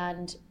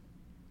understand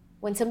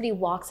when somebody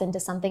walks into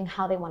something,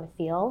 how they want to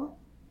feel.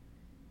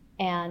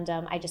 And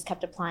I just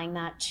kept applying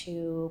that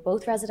to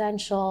both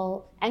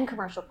residential and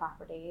commercial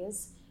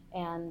properties.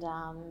 And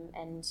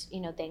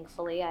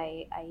thankfully,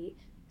 I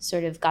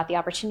sort of got the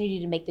opportunity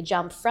to make the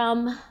jump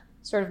from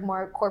sort of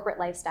more corporate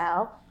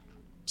lifestyle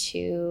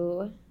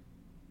to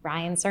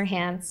Ryan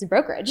Serhant's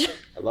brokerage.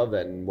 I love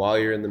that. And while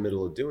you're in the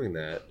middle of doing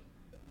that,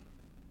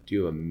 do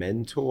you have a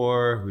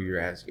mentor who you're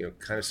asking,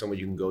 kind of someone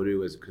you can go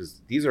to?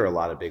 Because these are a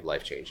lot of big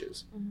life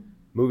changes. Mm-hmm.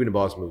 Moving to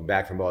Boston, moving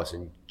back from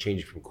Boston,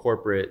 changing from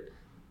corporate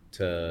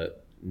to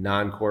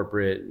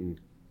non-corporate, and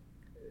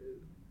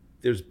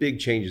there's big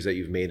changes that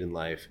you've made in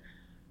life.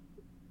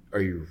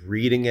 Are you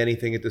reading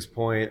anything at this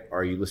point?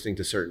 Are you listening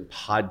to certain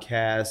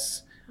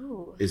podcasts?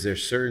 Ooh. Is there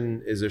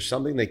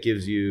something that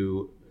gives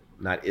you,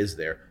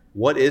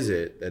 what is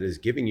it that is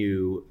giving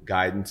you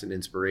guidance and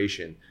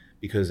inspiration?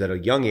 Because at a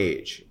young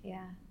age,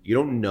 you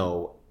don't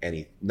know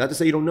anything. Not to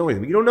say you don't know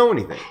anything, but you don't know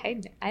anything.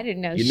 I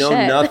didn't know shit. You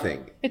know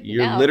nothing.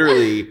 You're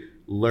literally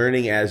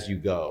learning as you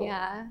go.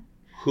 Yeah.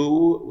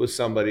 Who was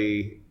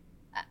somebody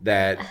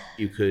that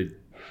you could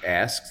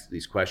ask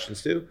these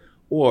questions to?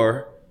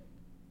 Or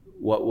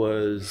what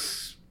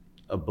was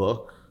a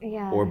book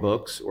or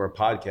books or a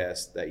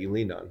podcast that you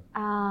leaned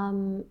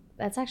on?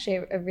 That's actually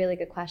a really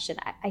good question.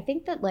 I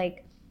think that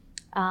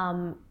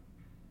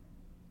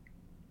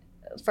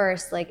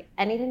first,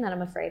 anything that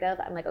I'm afraid of,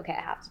 I'm like, okay,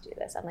 I have to do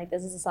this. I'm like,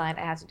 this is a sign,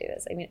 I have to do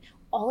this. I mean,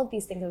 all of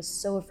these things I was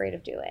so afraid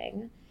of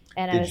doing.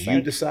 And Did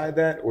you decide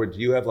that? Or do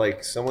you have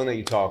someone that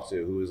you talk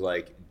to who is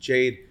like,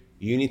 Jade,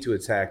 you need to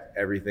attack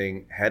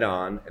everything head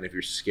on. And if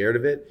you're scared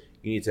of it,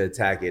 you need to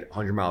attack it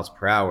 100 miles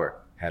per hour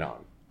head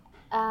on?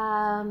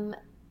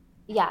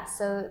 Yeah,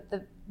 so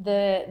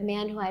the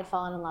man who I had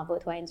fallen in love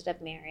with, who I ended up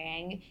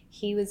marrying,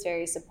 he was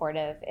very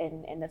supportive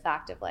in the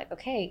fact of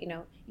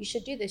okay, you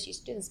should do this,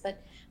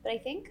 But I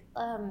think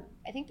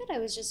that I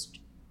was just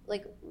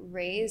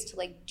raised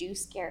to do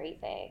scary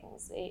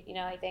things. I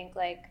think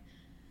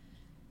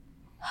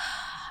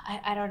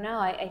I don't know.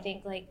 I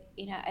think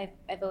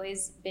I've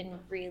always been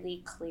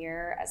really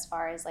clear as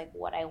far as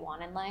what I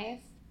want in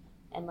life,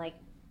 and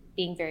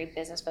being very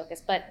business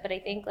focused. But I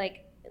think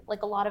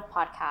a lot of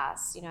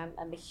podcasts,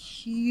 I'm a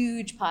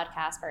huge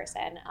podcast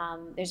person.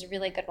 There's a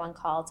really good one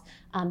called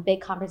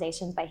Big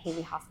Conversations by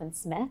Haley Hoffman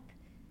Smith.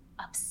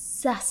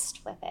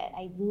 Obsessed with it.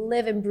 I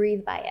live and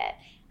breathe by it.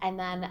 And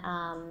then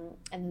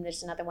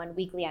there's another one,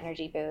 Weekly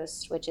Energy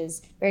Boost, which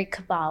is very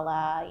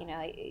Kabbalah.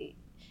 I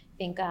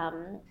think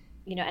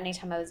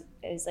anytime I was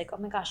like, oh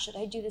my gosh, should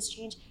I do this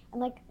change?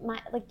 And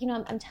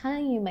I'm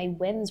telling you my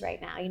wins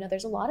right now.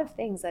 There's a lot of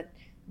things that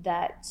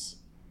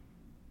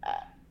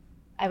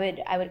I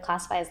would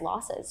classify as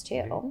losses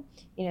too.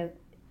 Mm-hmm.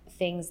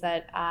 Things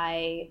that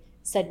I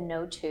said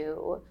no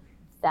to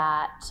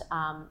that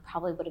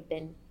probably would have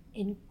been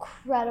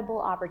incredible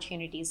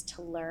opportunities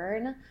to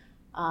learn.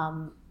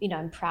 I'm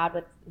proud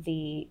with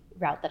the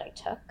route that I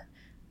took.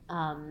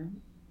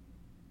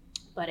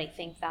 But I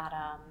think that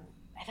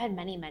I've had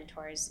many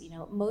mentors,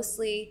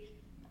 mostly,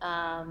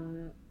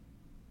 the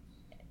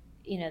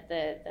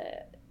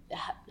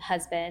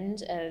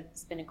husband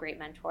has been a great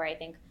mentor. I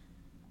think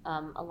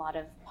a lot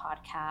of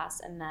podcasts,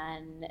 and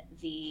then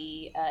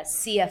the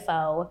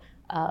CFO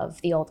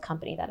of the old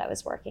company that I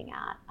was working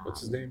at.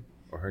 What's his name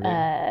or her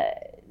name?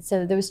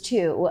 So there was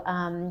two.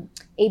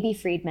 A.B.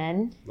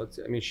 Friedman.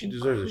 She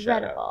deserves a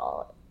shout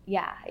out.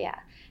 Yeah.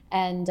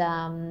 And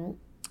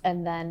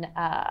then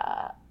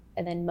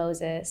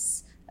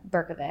Moses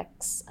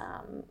Berkovics.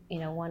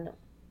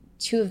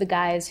 Two of the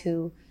guys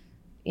who,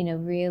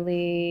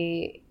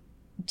 really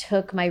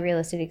took my real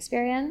estate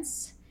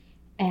experience,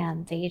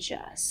 and they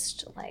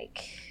just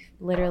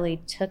literally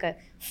took a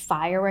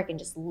firework and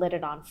just lit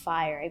it on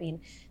fire. I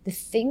mean, the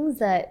things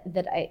that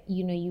I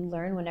you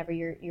learn whenever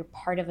you're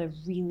part of a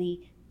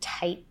really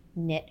tight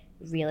knit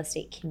real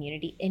estate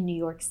community in New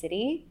York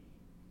City,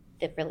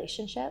 the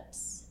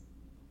relationships,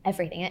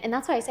 everything. And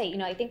that's why I say,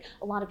 I think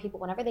a lot of people,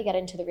 whenever they get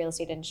into the real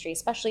estate industry,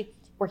 especially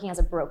working as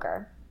a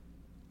broker,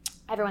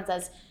 everyone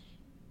says,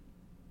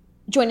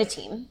 join a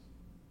team.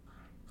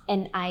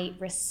 And I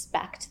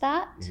respect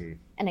that. Mm-hmm.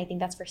 And I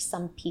think that's for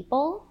some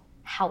people.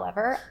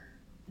 However,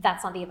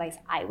 that's not the advice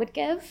I would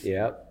give.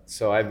 Yeah.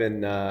 So I've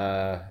been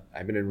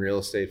in real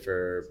estate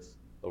for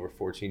over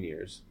 14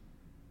 years.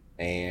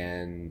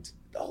 And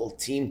the whole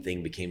team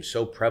thing became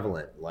so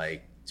prevalent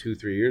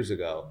 2-3 years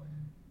ago.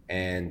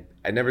 And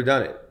I'd never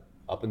done it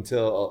up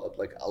until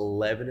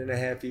 12 and a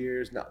half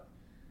years,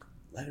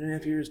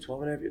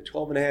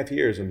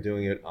 I'm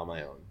doing it on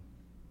my own.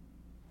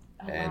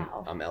 Oh, and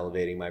wow. I'm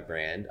elevating my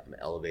brand.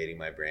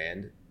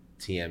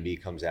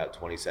 TMB comes out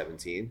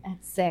 2017.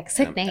 That's sick.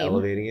 Sick name.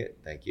 Elevating it.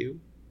 Thank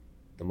you.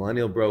 The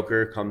Millennial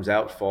Broker comes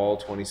out fall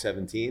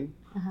 2017.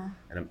 Uh-huh.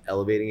 And I'm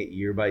elevating it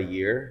year by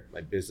year.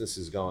 My business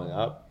is going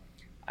up.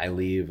 I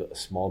leave a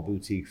small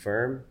boutique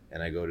firm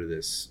and I go to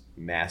this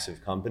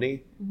massive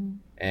company. Mm-hmm.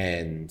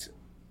 And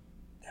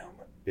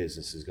my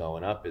business is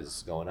going up.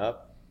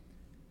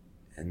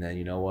 And then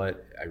you know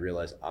what? I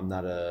realized I'm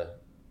not a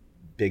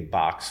big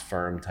box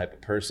firm type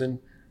of person.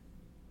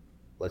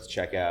 let's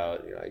check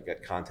out, I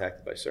got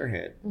contacted by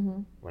SERHANT.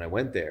 Mm-hmm. When I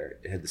went there,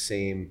 it had the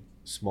same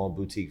small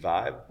boutique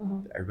vibe.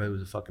 Mm-hmm. Everybody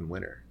was a fucking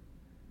winner.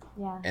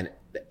 Yeah. And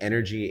the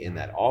energy in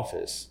that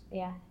office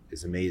Yeah.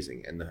 is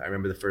amazing. And I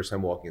remember the first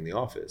time walking in the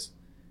office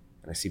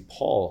and I see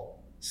Paul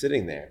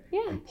sitting there.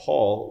 Yeah. And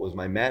Paul was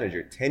my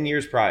manager 10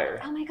 years prior.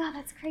 Oh my God,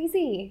 that's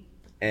crazy.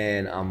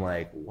 And I'm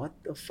like, what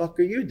the fuck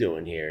are you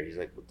doing here? He's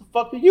like, what the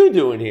fuck are you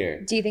doing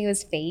here? Do you think it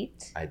was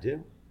fate? I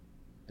do.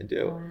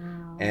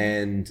 Wow.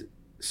 And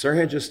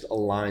SERHANT just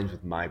aligns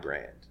with my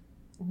brand.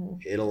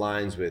 Mm-hmm. It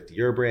aligns with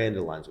your brand, it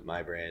aligns with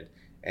my brand.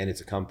 And it's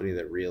a company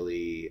that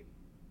really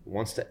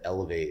wants to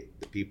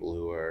elevate the people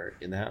who are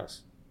in the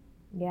house.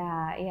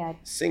 Yeah.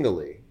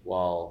 Singly,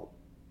 while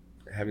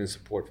having the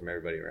support from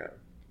everybody around.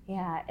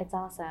 Yeah, it's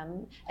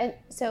awesome. And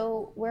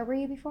so where were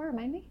you before?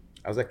 Remind me?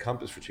 I was at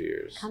Compass for 2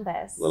 years.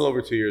 Compass. A little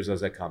over 2 years I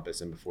was at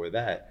Compass. And before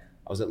that,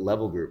 I was at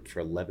Level Group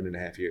for 11 and a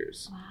half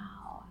years.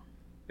 Wow.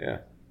 Yeah.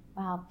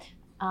 Wow.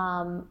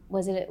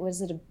 Was it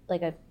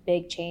like a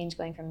big change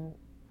going from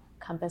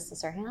Compass to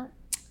SERHANT?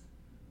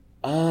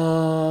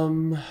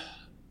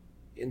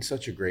 In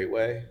such a great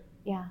way.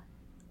 Yeah.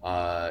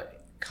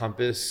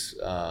 Compass,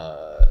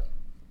 I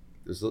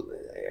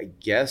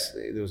guess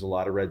there was a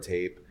lot of red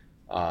tape.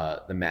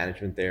 The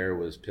management there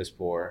was piss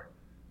poor.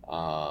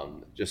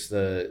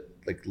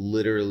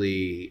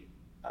 Literally,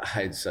 I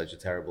had such a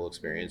terrible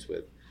experience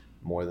with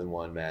more than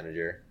one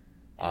manager.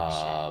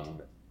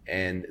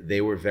 And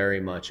they were very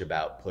much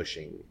about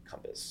pushing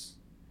Compass.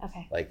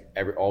 Okay. Like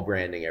all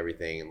branding,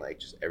 everything, and like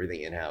just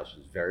everything in-house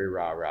was very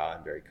rah-rah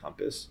and very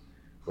Compass.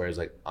 Whereas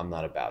like, I'm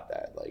not about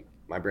that. Like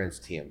my brand's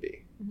TMB.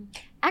 Mm-hmm.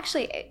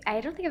 Actually,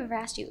 I don't think I've ever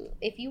asked you,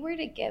 if you were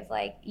to give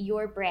like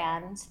your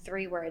brand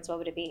 3 words, what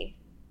would it be?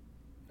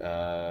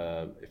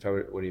 What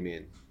do you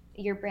mean?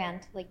 Your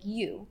brand, like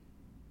you.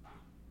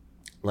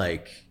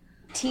 Like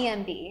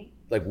TMB.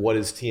 Like what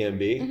is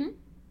TMB? Mm-hmm.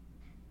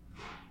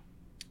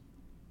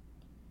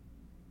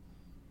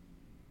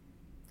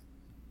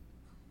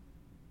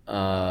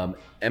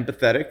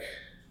 Empathetic,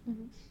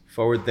 mm-hmm.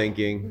 forward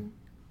thinking, mm-hmm.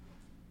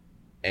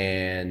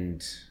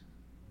 and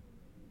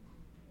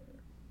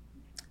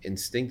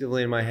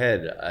instinctively in my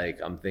head,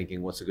 I'm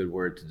thinking, what's a good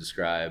word to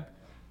describe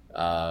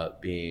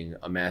being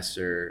a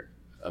master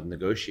of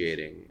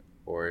negotiating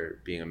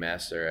or being a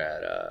master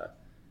at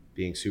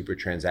being super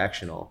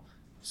transactional.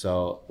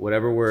 So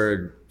whatever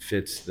word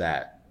fits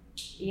that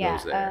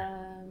goes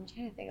there. I'm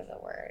trying to think of the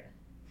word.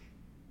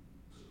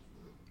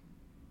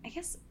 I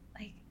guess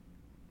like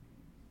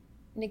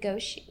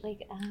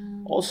negotiate.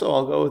 Also,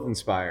 I'll go with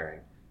inspiring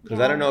because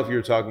I don't know if you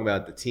were talking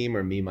about the team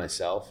or me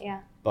myself.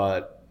 Yeah.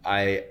 But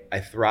I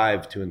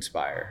thrive to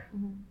inspire.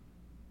 Mm-hmm.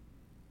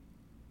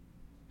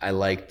 I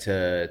like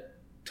to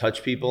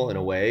touch people in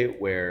a way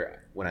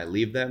where when I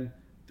leave them,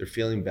 they're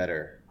feeling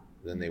better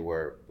than they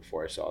were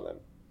before I saw them.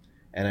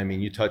 And I mean,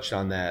 you touched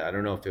on that. I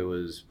don't know if it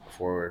was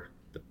before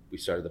we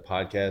started the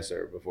podcast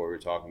or before we were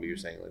talking, but you were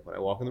saying like when I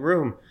walk in the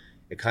room,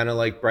 it kind of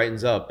like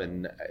brightens up.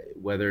 And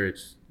whether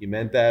it's you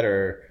meant that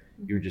or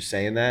you were just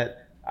saying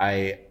that,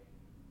 I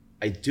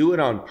do it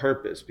on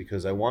purpose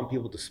because I want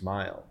people to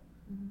smile.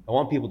 Mm-hmm. I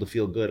want people to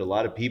feel good. A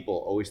lot of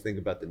people always think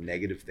about the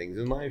negative things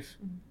in life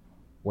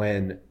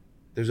when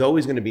there's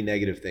always going to be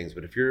negative things.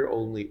 But if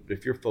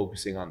you're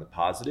focusing on the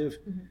positive,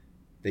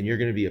 then you're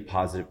going to be a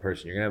positive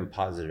person. You're going to have a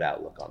positive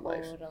outlook on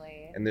life.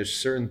 Totally. And there's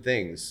certain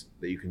things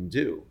that you can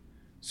do,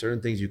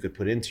 certain things you could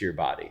put into your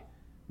body,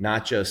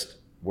 not just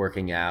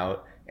working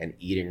out and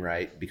eating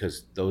right,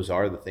 because those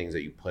are the things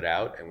that you put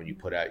out. And when you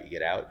put out, you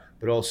get out,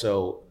 but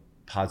also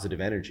positive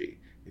energy.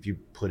 If you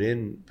put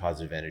in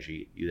positive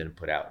energy, you then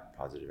put out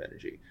positive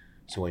energy.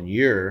 So when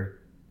you're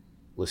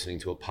listening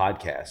to a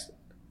podcast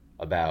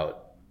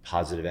about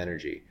positive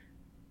energy,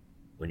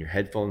 when your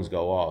headphones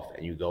go off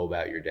and you go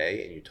about your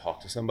day and you talk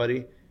to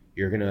somebody,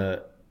 you're going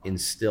to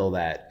instill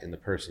that in the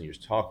person you're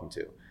talking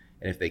to.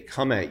 And if they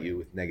come at you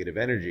with negative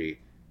energy,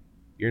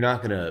 you're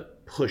not going to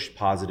push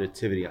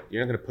positivity.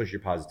 You're not going to push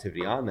your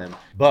positivity on them,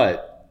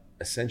 but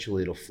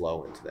essentially it'll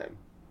flow into them.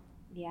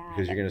 Yeah.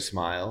 Because you're going to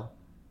smile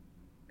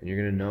and you're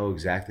going to know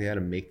exactly how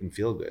to make them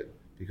feel good,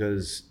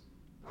 because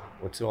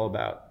what's it all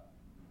about?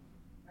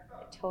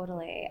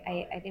 Totally.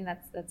 I think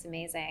that's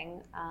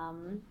amazing.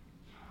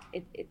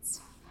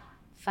 It's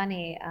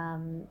funny.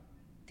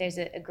 There's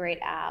a great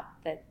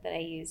app that I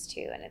use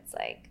too, and it's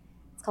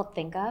called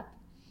Think Up,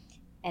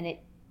 and it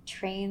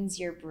trains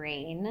your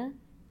brain.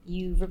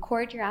 You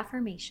record your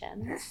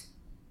affirmations,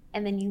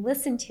 and then you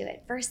listen to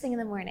it first thing in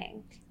the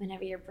morning,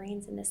 whenever your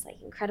brain's in this like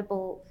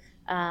incredible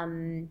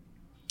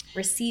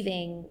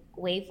receiving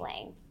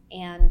wavelength.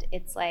 And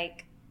it's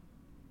like,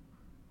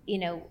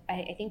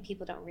 I think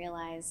people don't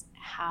realize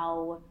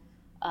how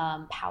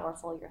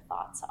powerful your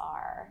thoughts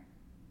are.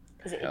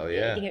 Because I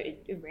think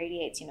it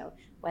radiates,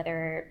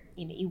 whether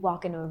you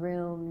walk into a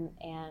room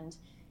and,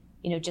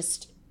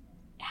 just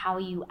how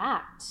you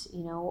act,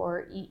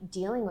 or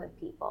dealing with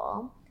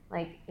people,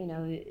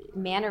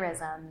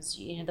 mannerisms,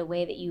 the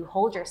way that you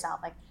hold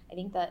yourself. Like, I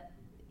think that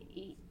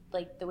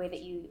like the way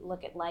that you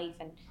look at life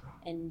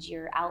and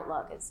your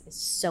outlook is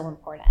so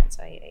important.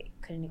 So I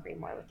couldn't agree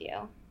more with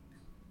you.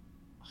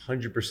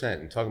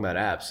 100%. And talking about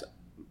apps,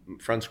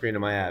 front screen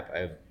of my app,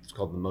 it's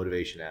called the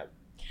Motivation app.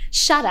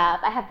 Shut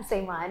up. I have the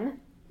same one.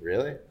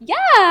 Really?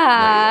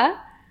 Yeah.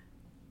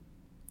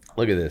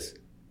 Look at this.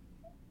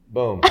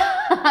 Boom.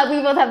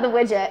 We both have the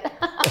widget.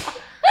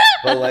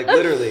 But like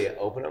literally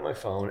open up my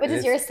phone. What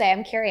does yours say?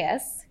 I'm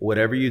curious.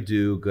 Whatever you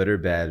do, good or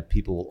bad,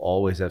 people will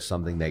always have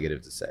something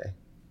negative to say.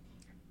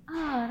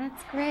 Oh,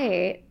 that's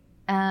great.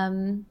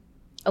 Oh,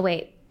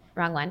 wait,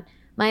 wrong one.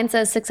 Mine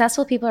says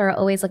successful people are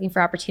always looking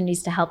for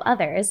opportunities to help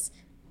others.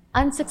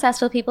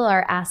 Unsuccessful people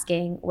are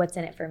asking, what's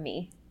in it for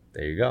me?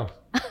 There you go.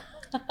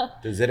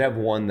 Does it have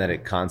one that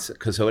it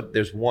because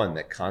there's one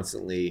that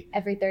constantly.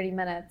 Every 30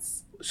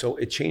 minutes. So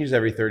it changes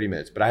every 30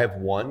 minutes, but I have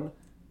one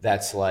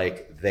that's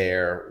like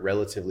there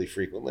relatively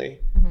frequently.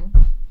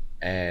 Mm-hmm.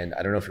 And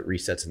I don't know if it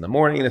resets in the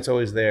morning and it's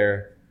always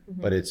there,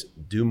 mm-hmm. but it's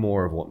do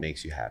more of what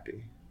makes you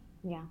happy.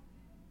 Yeah.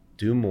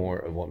 Do more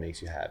of what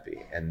makes you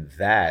happy. And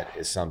that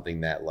is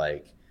something that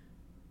like,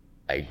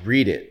 I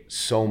read it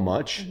so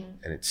much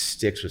mm-hmm. and it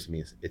sticks with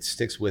me. It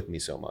sticks with me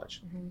so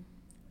much. Mm-hmm.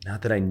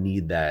 Not that I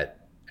need that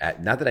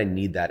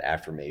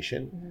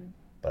affirmation, mm-hmm.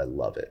 but I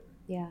love it.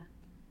 Yeah.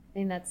 I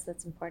think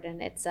that's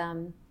important. It's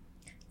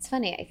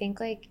funny. I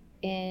think like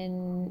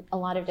in a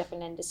lot of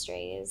different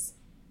industries,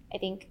 I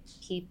think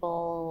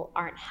people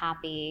aren't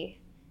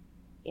happy,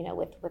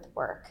 with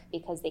work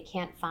because they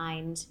can't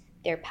find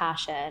their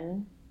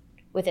passion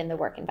within the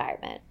work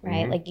environment,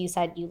 right? Mm-hmm. Like you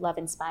said, you love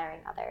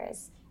inspiring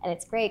others, and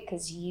it's great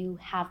because you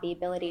have the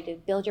ability to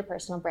build your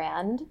personal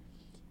brand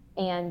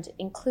and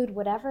include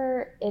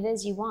whatever it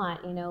is you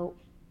want,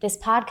 this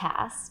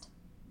podcast,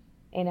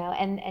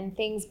 and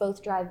things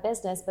both drive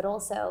business, but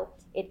also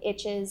it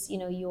itches,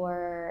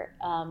 your,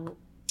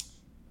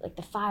 like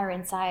the fire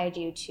inside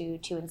you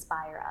to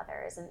inspire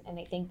others. And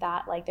I think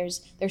that like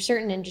there's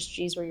certain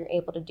industries where you're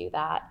able to do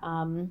that.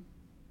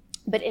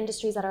 But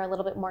industries that are a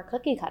little bit more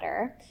cookie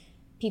cutter,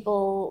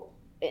 people,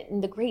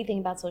 and the great thing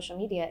about social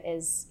media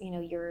is,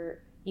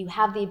 you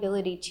have the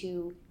ability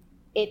to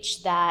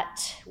itch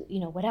that,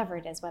 whatever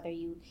it is, whether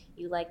you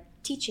like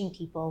teaching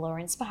people or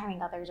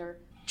inspiring others or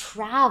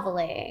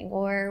traveling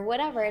or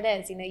whatever it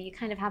is, you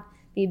kind of have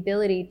the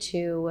ability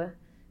to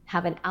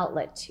have an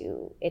outlet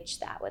to itch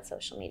that with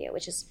social media,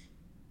 which is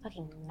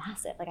fucking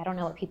massive. Like, I don't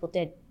know what people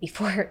did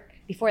before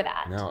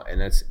that. No, and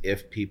that's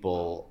if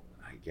people,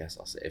 I guess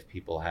I'll say, if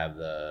people have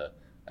I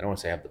don't want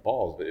to say have the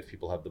balls, but if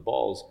people have the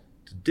balls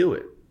to do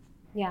it.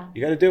 Yeah.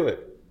 You got to do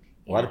it.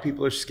 A lot of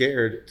people are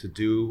scared to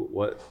do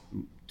a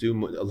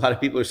lot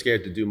of people are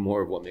scared to do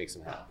more of what makes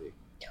them happy.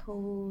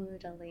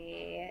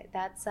 Totally.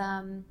 That's,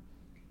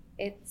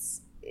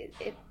 it's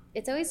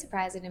always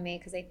surprising to me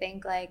because I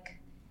think like,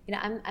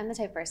 I'm the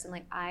type of person,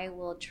 like I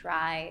will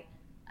try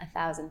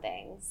 1,000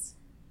 things.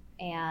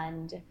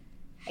 And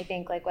I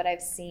think like what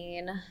I've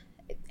seen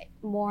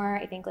more,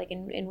 I think like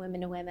in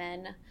women to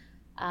women,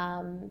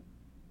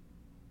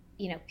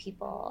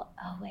 people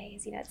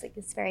always, it's like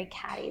this very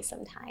catty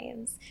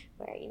sometimes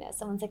where,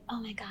 someone's like, oh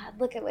my God,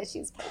 look at what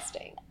she's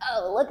posting.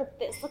 Oh, look at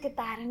this, look at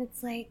that. And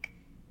it's like,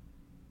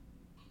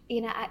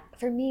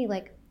 for me,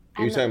 like.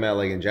 You're talking about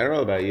like in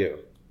general, about you?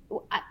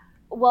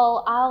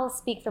 Well, I'll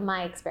speak from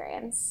my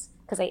experience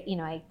because I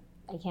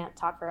can't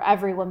talk for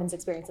every woman's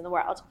experience in the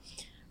world.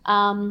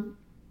 But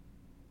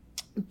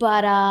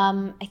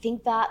I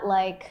think that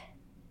like,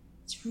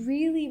 it's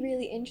really,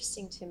 really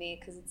interesting to me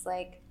because it's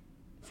like,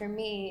 for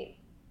me,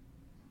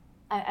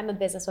 I'm a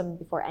businesswoman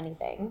before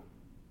anything.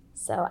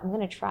 So I'm going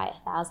to try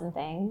 1,000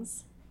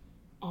 things.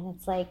 And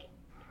it's like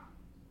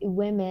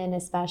women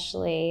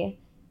especially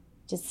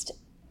just,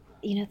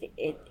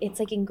 it's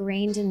like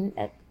ingrained in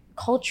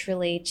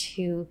culturally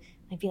to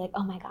like be like,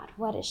 oh my God,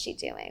 what is she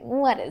doing?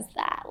 What is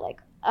that? Like,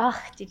 oh,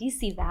 did you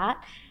see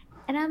that?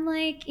 And I'm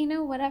like,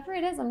 whatever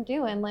it is I'm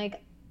doing,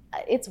 like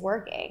it's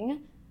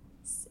working.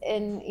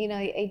 And,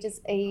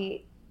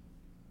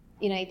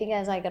 I think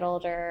as I get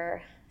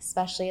older,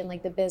 especially in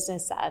like the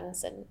business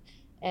sense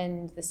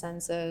and the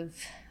sense of,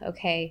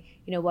 okay,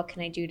 what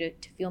can I do to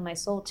fuel my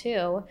soul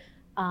too?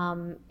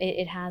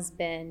 It has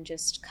been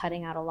just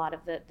cutting out a lot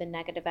of the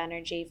negative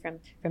energy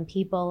from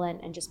people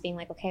and just being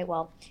like, okay,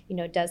 well,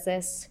 does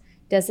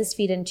this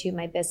feed into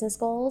my business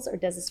goals or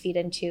does this feed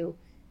into,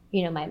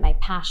 my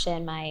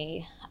passion,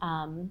 my,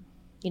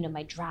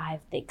 my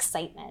drive, the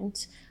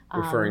excitement?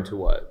 Referring to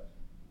what?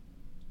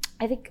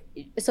 I think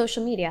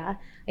social media.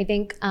 I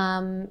think,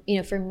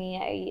 for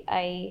me,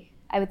 I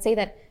would say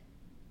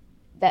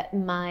that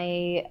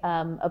my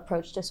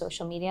approach to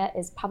social media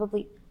is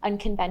probably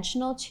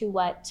unconventional to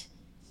what,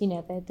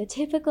 the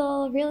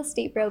typical real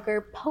estate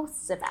broker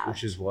posts about.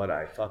 Which is what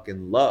I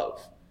fucking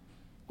love.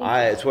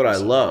 It's what I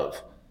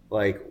love.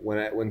 Like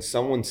when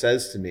someone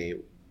says to me,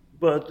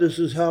 but this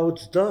is how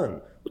it's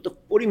done.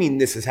 What do you mean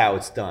this is how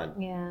it's done?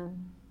 Yeah.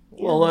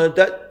 Well,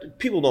 that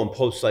people don't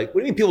post like,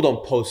 what do you mean people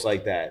don't post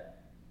like that?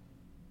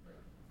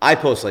 I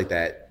post like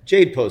that.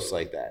 Jade posts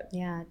like that.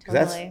 Yeah,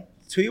 totally.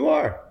 That's who you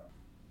are.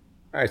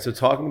 All right, so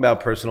talking about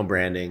personal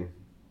branding,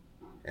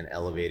 and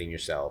elevating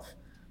yourself.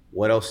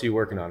 What else are you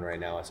working on right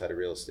now outside of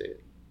real estate?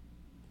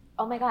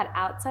 Oh my God,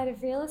 outside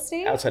of real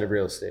estate? Outside of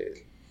real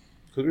estate.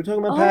 Because we're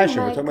talking about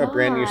passion. We're talking about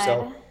branding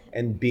yourself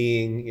and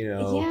being,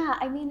 Yeah,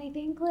 I mean, I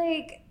think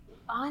like,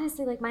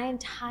 honestly, like my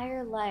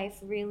entire life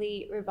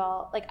really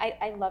revolved, like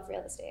I love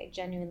real estate. I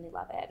genuinely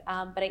love it.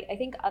 But I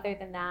think other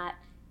than that,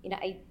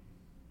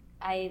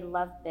 I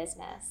love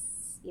business.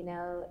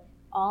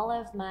 All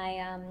of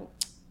my,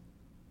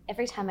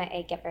 every time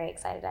I get very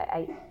excited,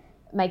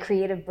 my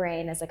creative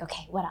brain is like,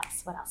 okay, what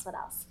else?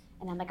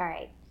 And I'm like, all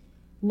right,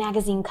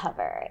 magazine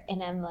cover,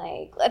 and I'm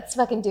like, let's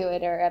fucking do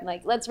it, or I'm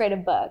like, let's write a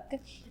book,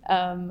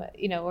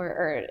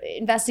 or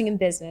investing in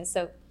business.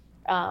 So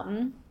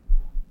I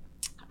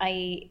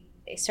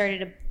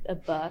started a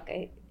book.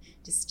 I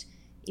just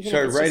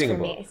started writing a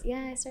book.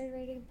 Yeah, I started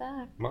writing a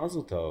book.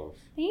 Mazel tov.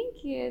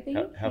 Thank you.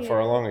 How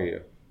far along are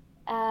you?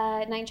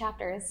 9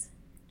 chapters.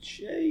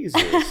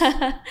 Jesus.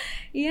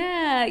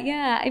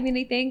 Yeah. I mean,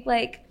 I think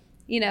like,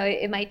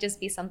 it might just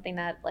be something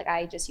that like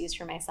I just use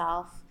for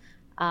myself.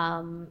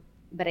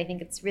 But I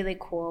think it's really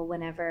cool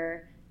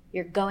whenever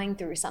you're going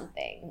through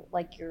something,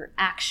 like you're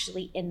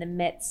actually in the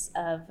midst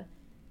of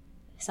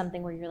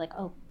something where you're like,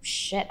 oh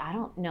shit, I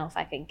don't know if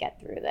I can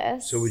get through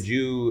this. So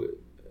you're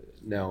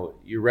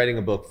writing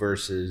a book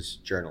versus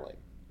journaling.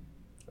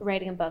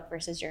 Writing a book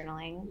versus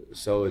journaling.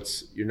 So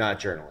you're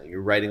not journaling.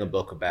 You're writing a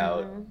book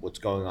about what's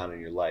going on in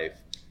your life,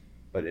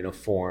 but in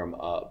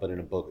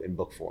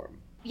book form.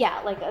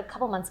 Yeah, like a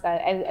couple months ago,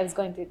 I was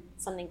going through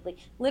something like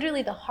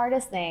literally the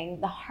hardest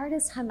time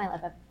in my life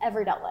I've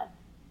ever dealt with.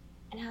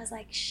 And I was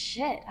like,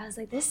 shit. I was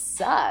like, this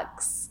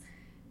sucks.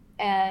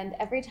 And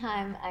every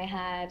time I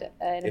had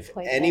an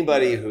appointment. If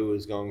anybody who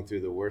is going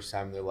through the worst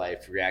time in their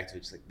life react to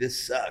it, it's like,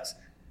 this sucks.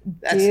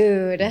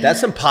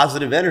 That's some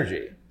positive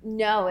energy.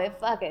 No, it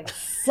fucking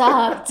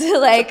sucked.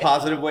 Like, it's a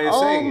positive way of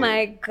saying it. Oh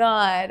my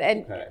God.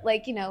 And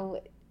like,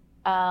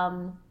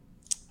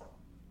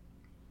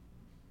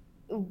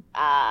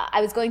 I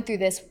was going through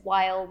this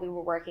while we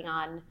were working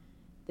on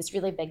this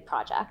really big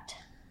project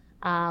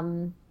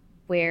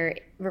where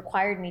it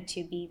required me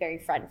to be very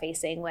front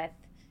facing with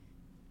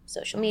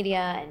social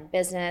media and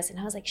business. And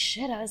I was like,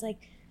 shit,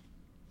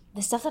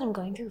 the stuff that I'm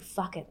going through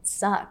fucking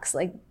sucks.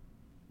 Like,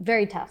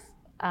 very tough.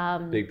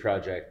 Big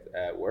project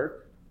at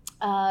work?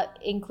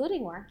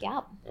 Including work,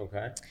 yeah.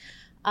 Okay.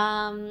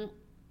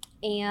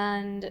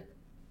 And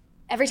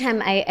every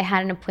time I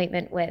had an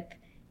appointment with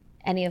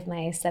any of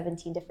my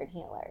 17 different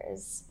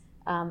healers,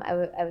 I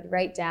would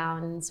write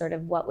down sort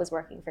of what was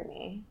working for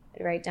me.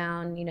 I'd write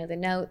down, the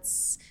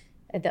notes,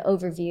 the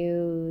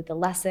overview, the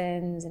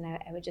lessons, and I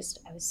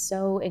was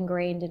so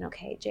ingrained in,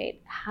 okay, Jade,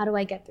 how do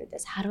I get through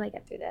this? How do I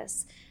get through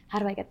this? How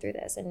do I get through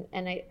this?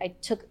 And I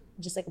took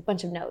just like a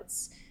bunch of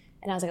notes,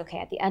 and I was like, okay,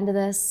 at the end of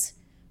this,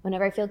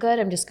 whenever I feel good,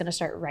 I'm just gonna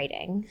start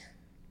writing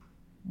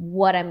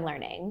what I'm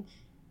learning.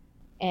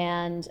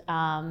 And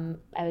I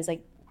was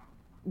like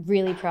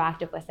really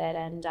proactive with it.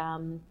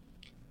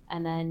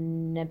 And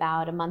then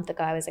about a month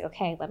ago, I was like,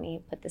 okay, let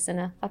me put this in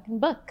a fucking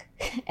book.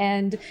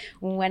 And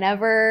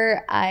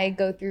whenever I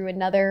go through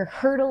another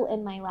hurdle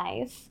in my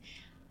life,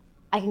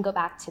 I can go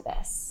back to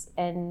this.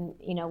 And,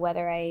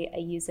 whether I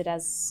use it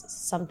as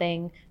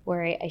something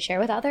where I share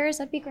with others,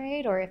 that'd be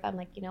great. Or if I'm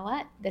like, you know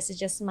what, this is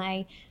just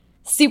my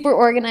super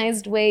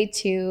organized way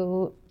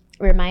to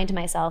remind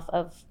myself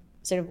of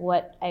sort of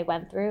what I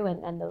went through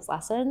and those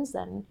lessons,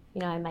 then,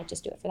 I might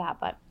just do it for that.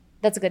 But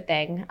that's a good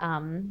thing.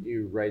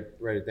 You write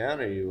it down,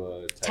 or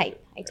you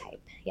type? I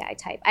type. Yeah, I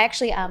type. I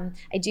actually I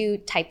do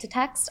type to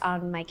text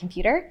on my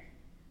computer.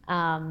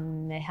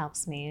 It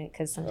helps me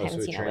because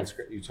sometimes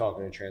you talk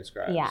and it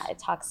transcribes. Yeah, it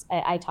talks.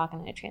 I talk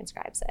and it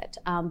transcribes it.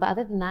 But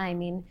other than that, I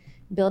mean,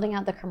 building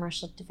out the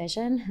commercial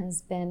division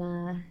has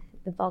been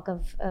the bulk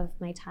of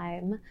my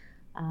time,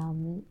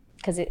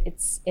 because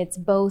it's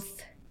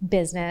both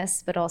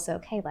business, but also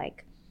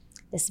like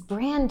this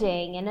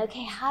branding and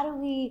how do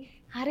we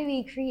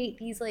create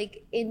these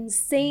like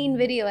insane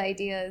video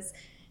ideas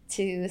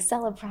to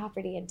sell a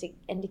property and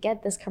to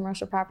get this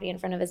commercial property in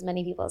front of as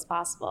many people as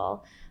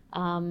possible.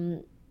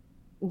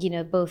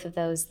 Both of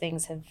those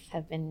things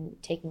have been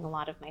taking a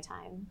lot of my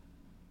time.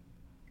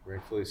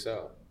 Rightfully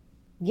so.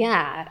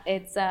 Yeah,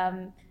 it's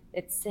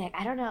sick.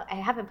 I don't know. I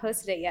haven't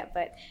posted it yet,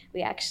 but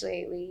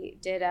we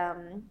did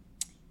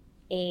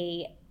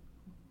a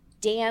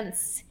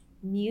dance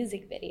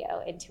music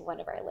video into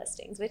one of our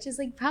listings, which is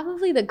like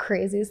probably the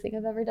craziest thing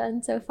I've ever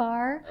done so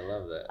far. I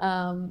love that.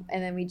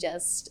 And then we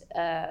just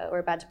we're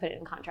about to put it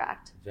in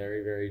contract.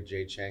 Very, very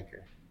Jade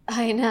Shenker.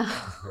 I know.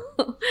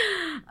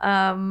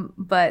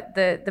 But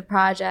the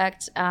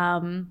project,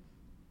 hopefully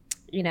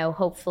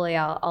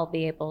I'll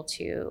be able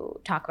to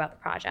talk about the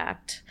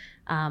project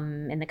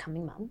in the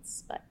coming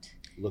months. But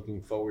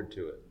looking forward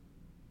to it.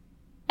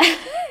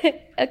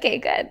 Okay,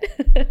 good.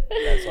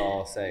 That's all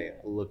I'll say.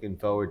 Looking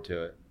forward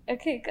to it.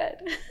 Okay, good.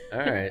 All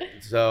right.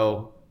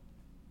 So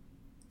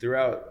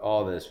throughout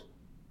all this,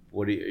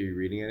 are you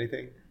reading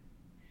anything?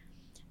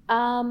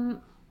 I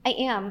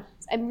am.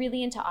 I'm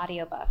really into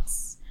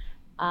audiobooks.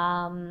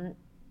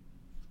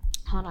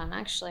 Hold on,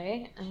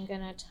 actually, I'm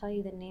gonna tell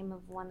you the name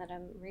of one that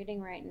I'm reading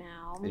right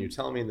now. And you're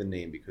telling me the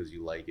name because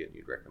you like it and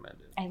you'd recommend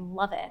it. I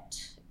love it.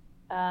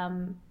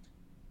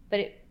 But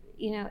it,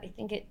 I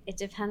think it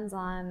depends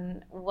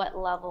on what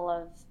level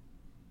of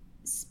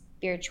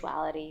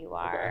spirituality you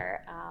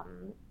are.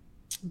 Okay.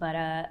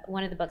 But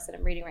one of the books that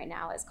I'm reading right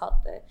now is called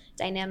The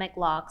Dynamic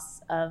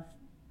Laws of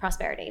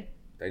Prosperity.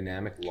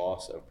 Dynamic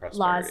Laws of Prosperity.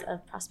 Laws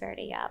of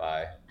Prosperity,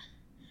 yeah.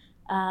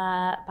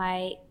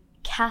 By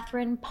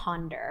Catherine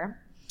Ponder.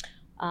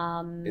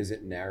 Is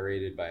it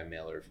narrated by a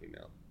male or a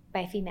female? By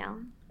a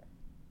female.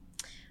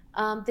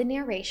 The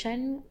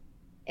narration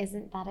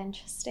isn't that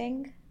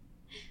interesting,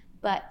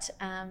 but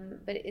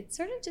it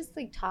sort of just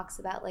like talks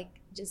about like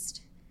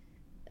just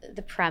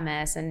the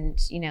premise, and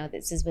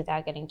this is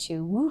without getting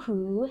too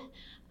woohoo,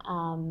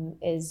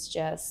 is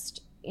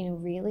just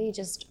really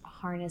just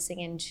harnessing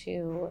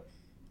into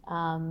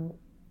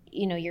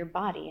your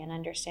body and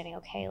understanding,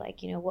 okay, like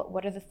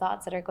what are the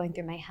thoughts that are going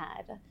through my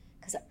head,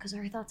 because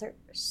our thoughts are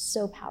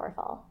so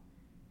powerful,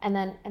 and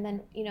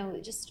then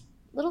just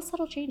little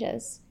subtle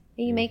changes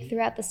that you make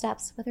throughout the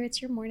steps, whether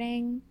it's your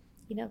morning,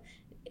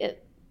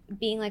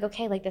 being like,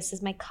 okay, like this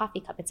is my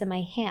coffee cup, it's in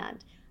my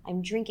hand,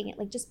 I'm drinking it,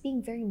 like just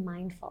being very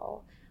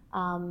mindful.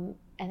 And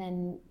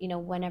then,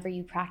 whenever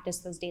you practice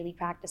those daily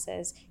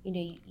practices,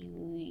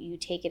 you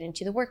take it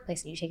into the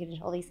workplace and you take it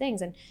into all these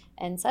things.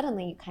 And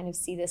suddenly you kind of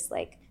see this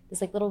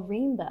little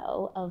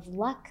rainbow of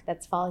luck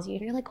that follows you.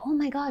 And you're like, oh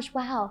my gosh,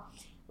 wow.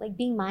 Like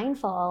being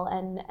mindful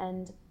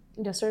and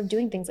sort of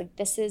doing things like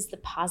this is the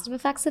positive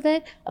effects of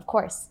it. Of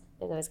course,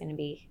 there's always going to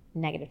be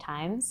negative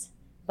times,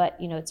 but,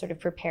 it sort of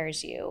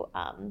prepares you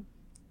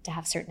to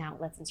have certain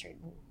outlets and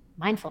certain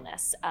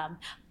mindfulness.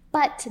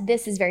 But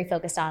this is very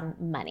focused on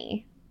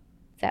money.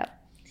 So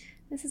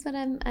this is what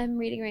I'm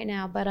reading right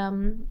now, but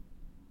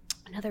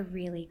another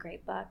really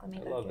great book. Let me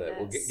go love through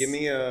that. this. Well, give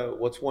me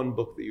what's one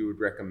book that you would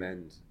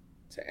recommend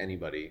to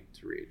anybody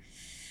to read?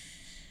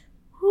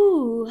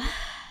 Ooh,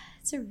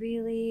 it's a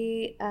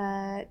really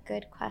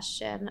good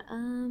question.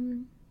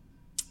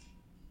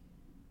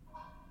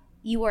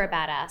 You Are a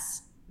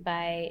Badass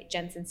by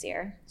Jen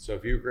Sincere. So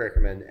if you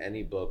recommend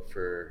any book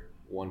for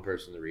one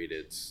person to read,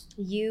 it's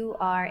You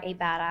Are a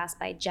Badass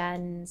by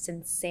Jen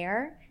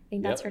Sincere. I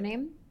think that's her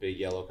name. Big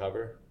yellow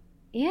cover.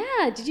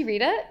 Yeah, did you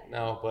read it?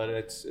 No, but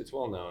it's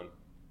well known.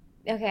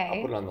 Okay.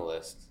 I'll put it on the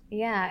list.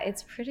 Yeah,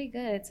 it's pretty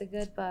good. It's a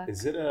good book.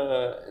 Is it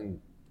and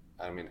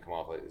I don't mean to come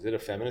off like, is it a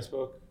feminist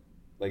book?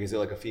 Like, is it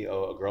like a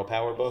girl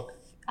power book?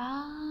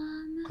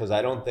 Because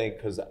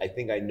I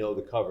think I know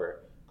the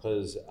cover,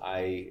 because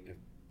I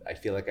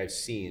feel like I've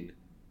seen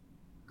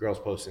girls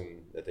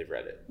posting that they've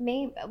read it.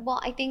 Maybe. Well,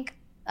 I think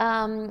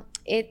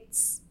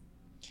it's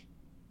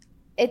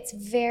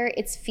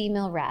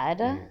female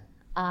read.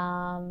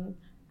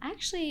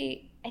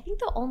 Actually, I think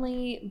the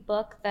only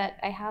book that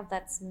I have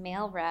that's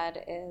male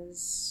read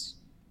is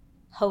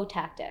Hoe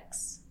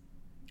Tactics.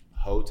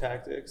 Hoe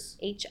Tactics?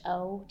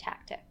 H-O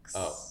Tactics.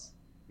 Oh,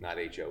 not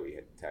H-O-E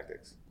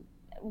Tactics.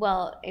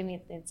 Well, I mean,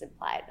 it's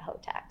implied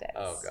Hoe Tactics.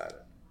 Oh, got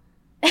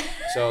it.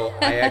 So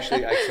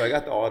I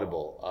got the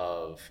Audible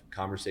of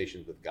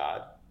Conversations with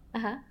God.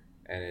 Uh-huh.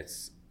 And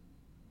it's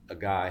a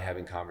guy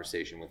having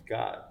conversation with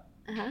God.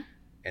 Uh-huh.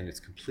 And it's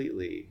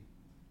completely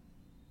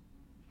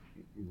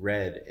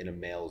read in a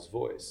male's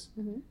voice.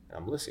 Mm-hmm. And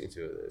I'm listening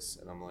to this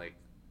and I'm like,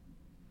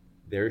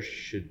 there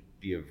should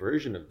be a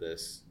version of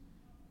this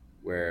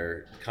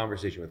where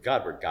conversation with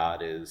God, where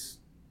God is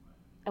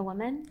a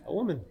woman.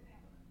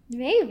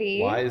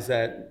 Maybe. Why is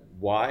that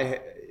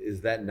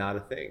not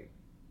a thing?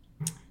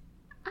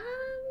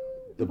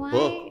 The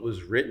book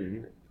was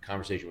written,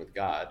 Conversation with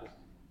God.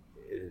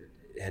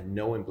 It had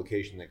no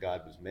implication that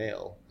God was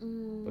male,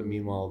 but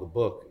meanwhile the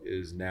book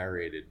is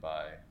narrated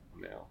by a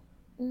male.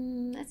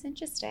 That's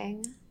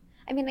interesting.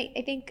 I mean,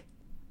 I think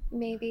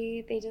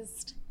maybe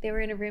they were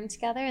in a room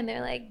together and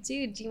they're like,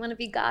 dude, do you want to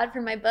be God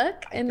for my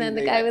book? And then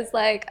the guy was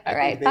like, all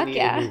right, fuck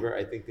yeah.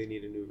 I think they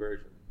need a new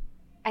version.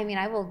 I mean,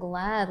 I will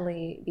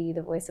gladly be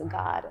the voice of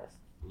God.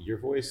 Your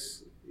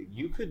voice,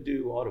 you could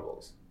do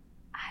audibles.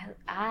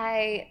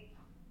 I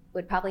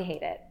would probably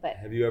hate it, but.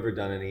 Have you ever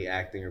done any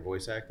acting or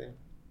voice acting?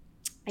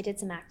 I did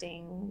some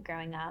acting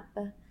growing up.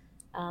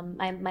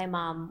 My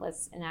mom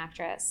was an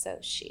actress, so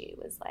she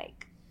was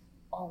like,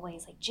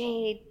 always like,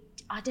 Jade,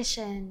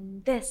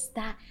 audition, this,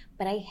 that.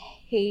 But I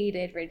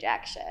hated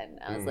rejection.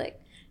 I was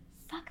like,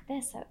 fuck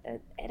this.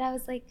 And I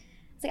was like,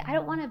 I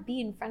don't want to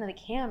be in front of the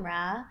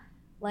camera.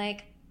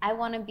 Like, I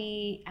want to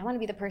be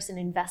the person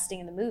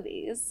investing in the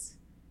movies.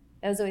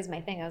 That was always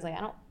my thing. I was like,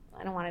 I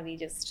don't want to be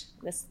just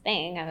this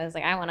thing. I was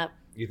like, I want to.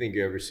 You think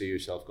you ever see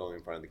yourself going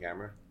in front of the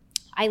camera?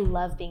 I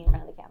love being in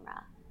front of the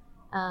camera.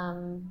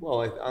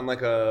 Well, on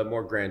like a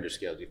more grander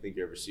scale, do you think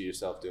you ever see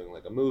yourself doing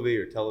like a movie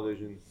or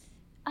television?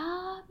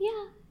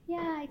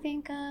 Yeah. I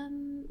think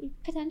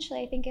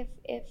potentially. I think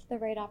if the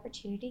right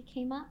opportunity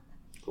came up.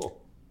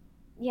 Cool.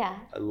 Yeah.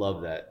 I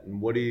love that.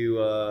 And what do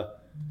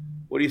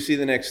you see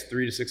the next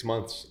 3 to 6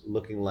 months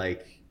looking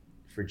like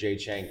for Jade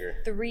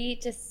Shenker? 3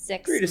 to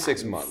 6 3 to months.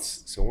 6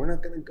 months. So we're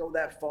not going to go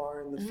that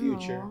far in the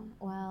future.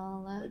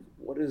 Well, like,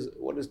 what does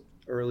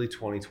early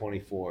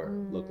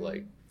 2024 look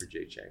like for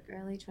Jade Shenker?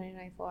 Early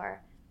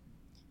 2024.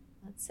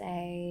 Let's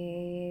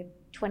say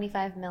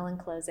 25 mil in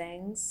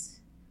closings.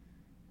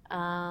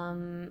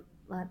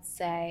 Let's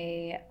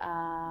say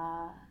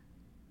I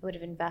would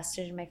have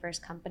invested in my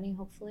first company,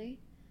 hopefully.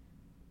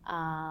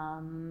 I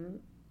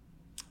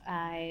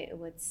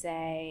would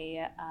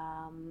say,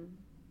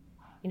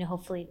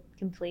 hopefully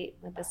complete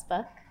with this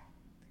book.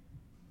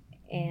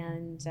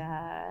 And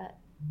I'll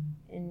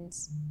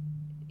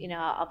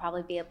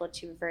probably be able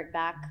to revert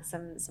back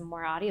some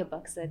more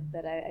audiobooks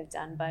that I've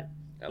done. But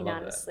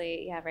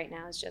honestly, right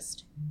now it's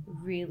just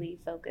really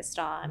focused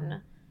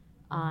on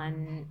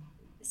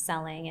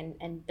selling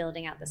and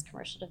building out this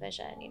commercial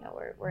division.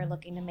 We're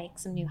looking to make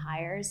some new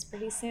hires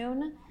pretty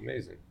soon.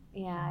 Amazing.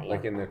 Yeah.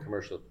 Like in the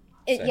commercist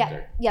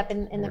sector.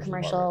 In the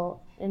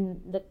commercial,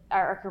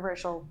 our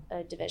commercial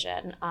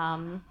division.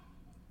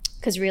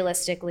 Because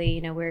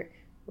realistically, we're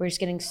just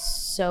getting we're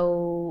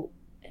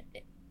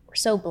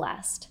so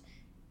blessed.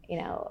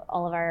 A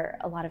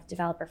lot of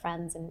developer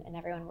friends and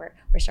everyone,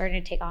 we're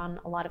starting to take on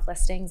a lot of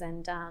listings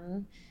and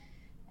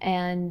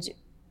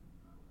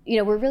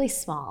we're really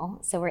small,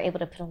 so we're able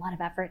to put a lot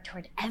of effort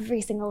toward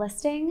every single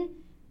listing.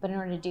 But in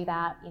order to do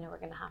that, we're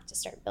going to have to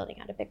start building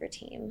out a bigger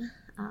team.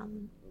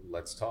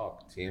 Let's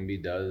talk.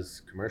 TMB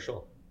does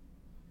commercial.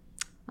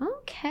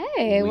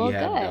 Okay, we well,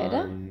 have good.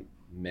 done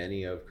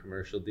many of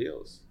commercial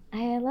deals.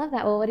 I love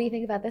that. Well, what do you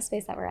think about this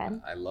space that we're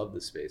in? I love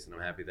this space, and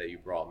I'm happy that you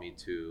brought me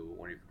to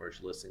one of your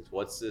commercial listings.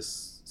 What's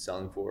this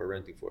selling for or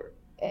renting for?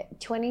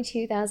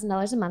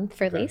 $22,000 a month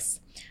for lease,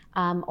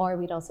 or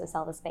we'd also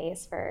sell the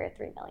space for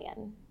 $3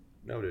 million.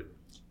 Noted.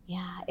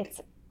 Yeah, it's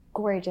a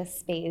gorgeous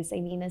space. I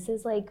mean, this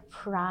is like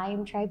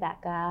prime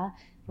Tribeca,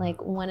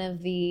 like one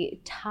of the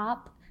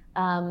top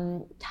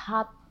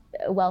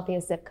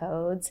wealthiest zip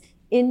codes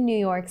in New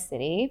York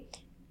City,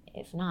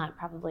 if not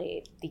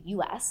probably the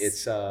U.S.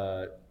 It's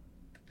I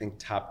think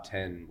top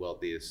 10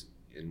 wealthiest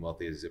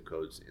zip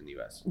codes in the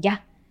U.S. Yeah,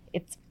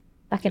 it's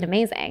fucking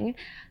amazing.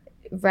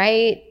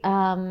 Right,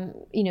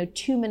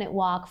 2-minute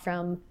walk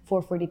from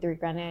 443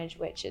 Greenwich,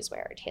 which is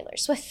where Taylor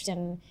Swift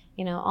and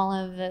all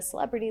of the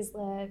celebrities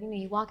live.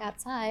 You walk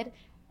outside,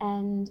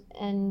 and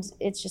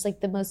it's just like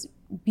the most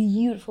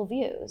beautiful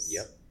views.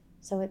 Yep.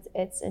 So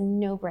it's a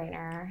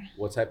no-brainer.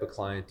 What type of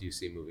client do you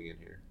see moving in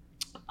here?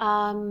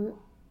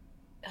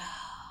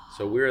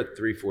 So we're at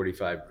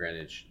 345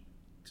 Greenwich,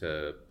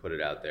 to put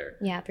it out there.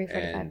 Yeah,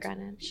 345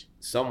 Greenwich.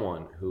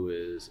 Someone who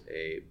is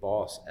a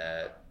boss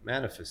at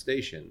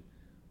Manifestation,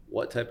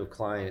 what type of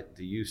client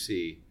do you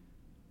see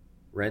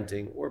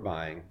renting or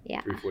buying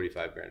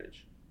 345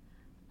 Greenwich?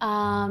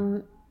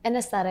 An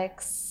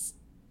aesthetics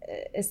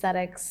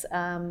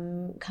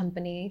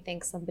company.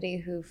 Think somebody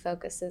who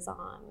focuses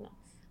on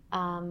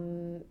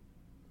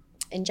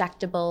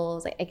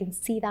injectables. I can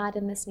see that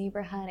in this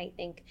neighborhood. I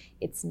think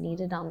it's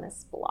needed on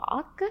this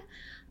block.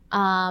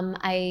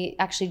 I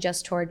actually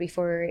just toured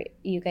before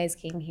you guys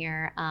came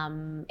here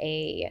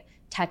a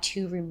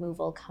tattoo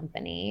removal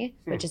company,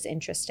 which is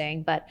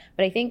interesting. But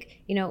I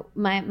think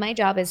my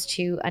job is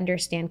to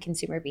understand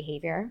consumer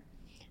behavior.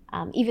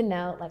 Even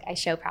though I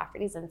show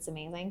properties and it's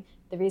amazing,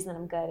 the reason that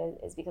I'm good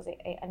is because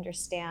I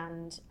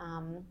understand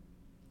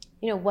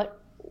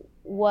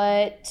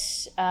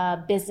what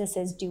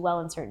businesses do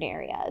well in certain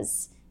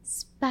areas,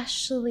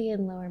 especially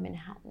in Lower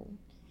Manhattan.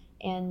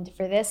 And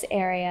for this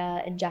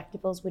area,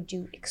 injectables would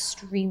do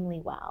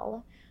extremely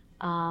well.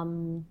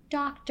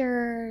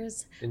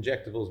 Doctors.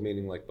 Injectables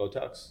meaning like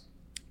Botox?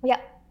 Yeah,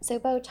 so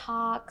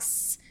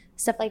Botox,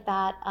 stuff like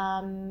that.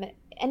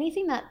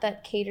 Anything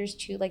that caters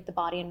to the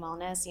body and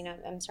wellness.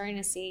 I'm starting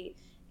to see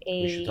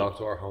We should talk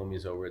to our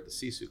homies over at the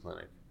Sisu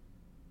Clinic.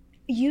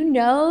 You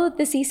know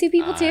the Sisu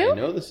people too? I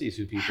know the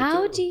Sisu people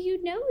How too. do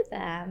you know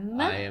them?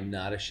 I am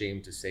not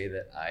ashamed to say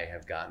that I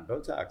have gotten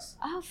Botox.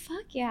 Oh,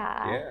 fuck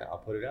yeah. Yeah, I'll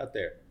put it out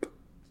there.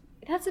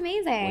 That's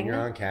amazing. When you're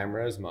on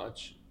camera as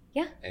much,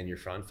 yeah, and you're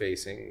front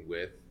facing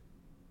with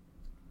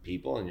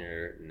people and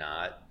you're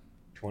not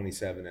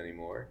 27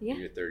 anymore,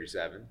 you're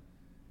 37.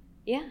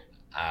 Yeah.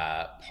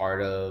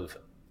 Part of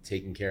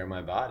taking care of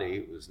my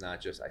body was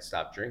not just I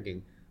stopped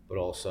drinking, but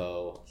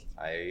also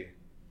I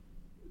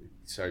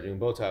started doing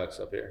Botox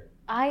up here.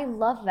 I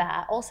love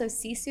that. Also,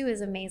 Sisu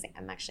is amazing.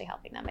 I'm actually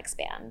helping them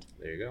expand.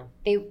 There you go.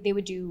 They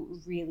would do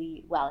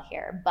really well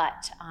here,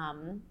 but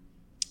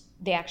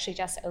they actually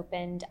just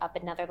opened up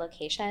another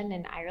location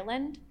in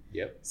Ireland.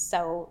 Yep.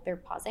 So they're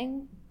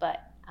pausing,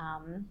 but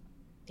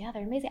they're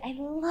amazing. I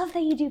love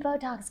that you do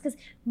Botox because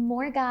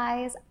more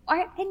guys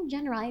are, in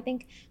general, I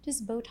think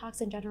just Botox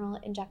in general,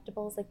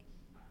 injectables,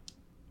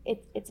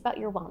 it's about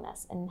your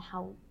wellness and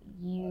how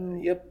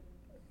you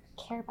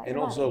care about your body. And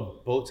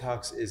also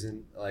Botox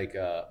isn't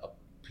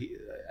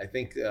I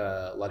think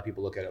a lot of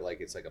people look at it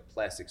like it's like a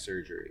plastic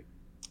surgery.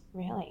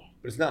 Really?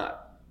 But it's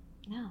not.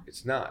 No.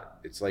 It's not.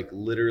 It's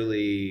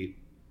literally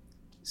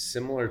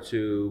similar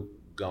to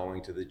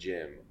going to the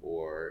gym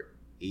or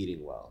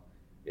eating well.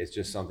 It's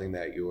just something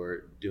that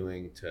you're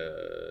doing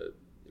to,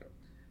 you know,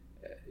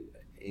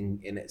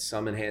 in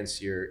some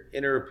enhance your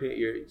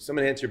some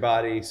enhance your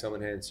body, some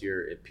enhance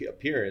your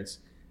appearance.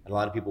 And a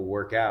lot of people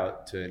work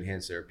out to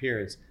enhance their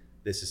appearance.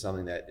 This is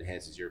something that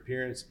enhances your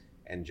appearance.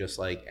 And just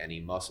like any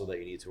muscle that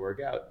you need to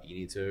work out, you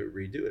need to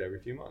redo it every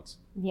few months.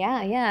 Yeah.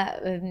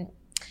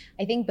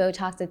 I think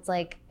Botox, it's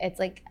like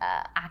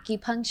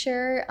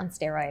acupuncture on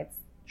steroids.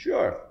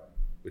 Sure.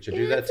 Which I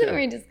do that too. That's what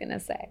we're just gonna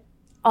say.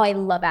 Oh, I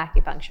love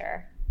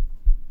acupuncture.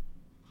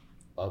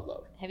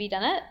 Love. Have you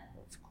done it?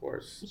 Of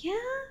course. Yeah.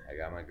 I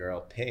got my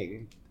girl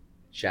Ping.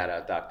 Shout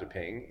out Dr.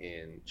 Ping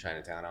in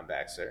Chinatown on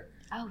Baxter.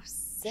 Oh,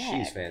 sick.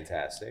 She's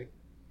fantastic.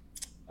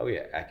 Oh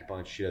yeah,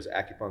 acupuncture. She does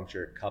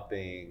acupuncture,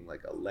 cupping,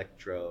 like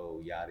electro,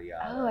 yada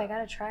yada. Oh, I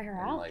gotta try her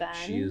out then.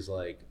 She is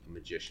like a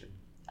magician.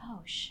 Oh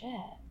shit.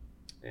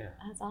 Yeah.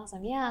 That's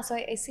awesome. Yeah. So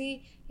I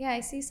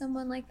see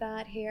someone like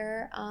that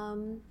here.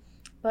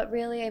 But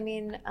really, I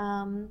mean,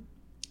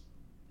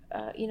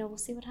 we'll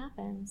see what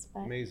happens.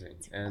 But amazing.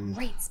 It's a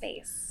great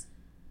space.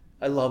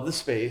 I love the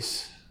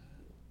space,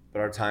 but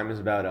our time is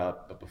about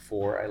up. But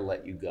before I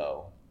let you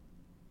go,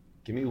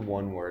 give me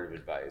one word of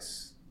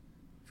advice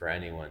for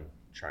anyone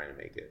trying to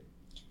make it.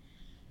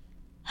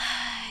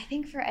 I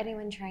think for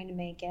anyone trying to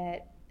make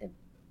it, the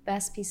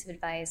best piece of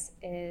advice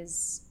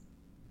is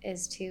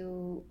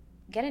to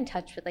get in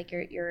touch with like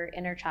your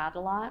inner child a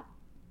lot,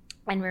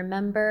 and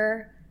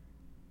remember,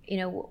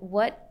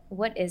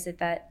 what is it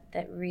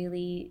that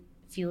really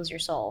fuels your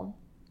soul,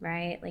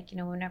 right? Like,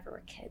 whenever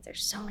we're kids,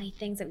 there's so many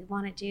things that we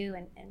want to do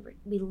and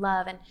we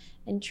love,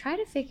 and try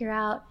to figure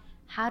out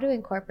how to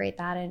incorporate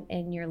that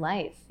in your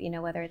life,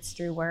 whether it's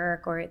through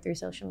work or through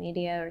social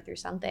media or through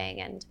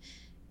something.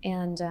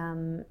 And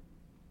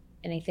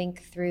I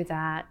think through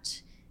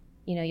that,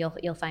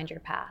 you'll find your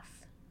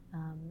path.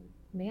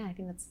 But yeah, I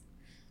think that's,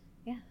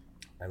 yeah.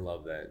 I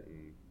love that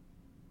in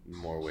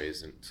more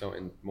ways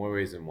in more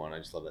ways than one. I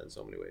just love that in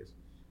so many ways.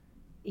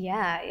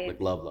 Yeah. Like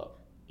love.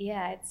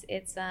 Yeah,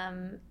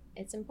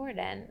 it's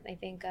important. I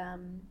think,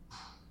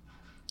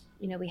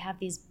 we have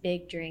these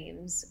big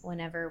dreams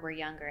whenever we're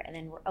younger, and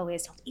then we're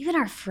always told, even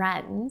our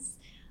friends,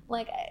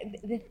 like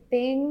the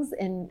things,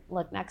 and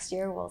look, next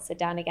year we'll sit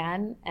down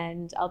again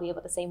and I'll be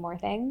able to say more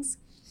things.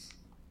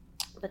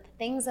 But the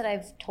things that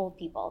I've told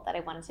people that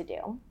I wanted to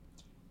do,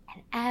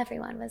 and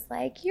everyone was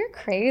like, you're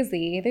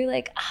crazy. They're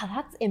like,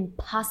 that's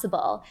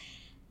impossible.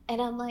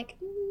 And I'm like,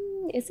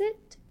 is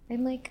it?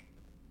 I'm like,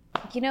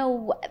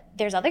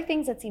 there's other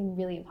things that seem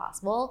really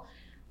impossible.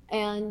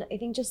 And I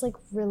think just like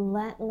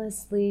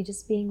relentlessly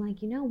just being like,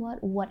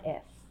 what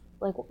if?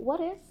 Like,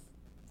 what if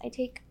I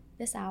take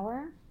this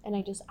hour and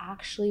I just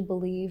actually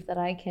believe that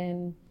I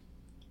can,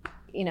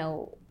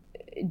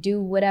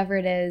 do whatever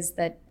it is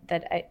that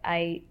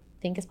I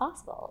think is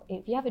possible.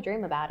 If you have a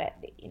dream about it,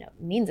 it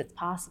means it's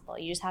possible.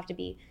 You just have to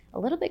be a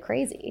little bit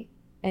crazy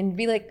and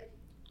be like,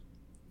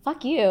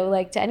 fuck you,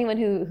 like to anyone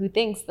who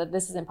thinks that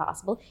this is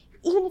impossible.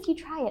 Even if you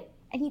try it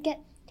and you get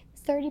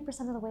 30%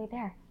 of the way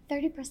there,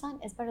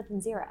 30% is better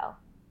than 0.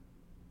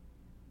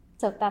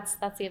 So that's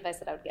the advice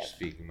that I would give.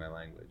 Speaking my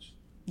language.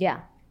 Yeah.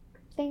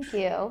 Thank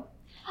you.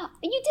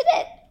 You did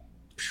it.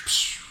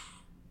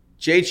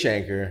 Jade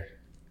Shenker,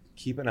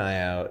 keep an eye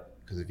out,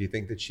 because if you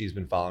think that she's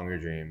been following her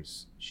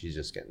dreams, she's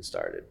just getting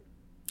started.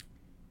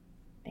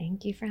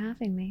 Thank you for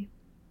having me.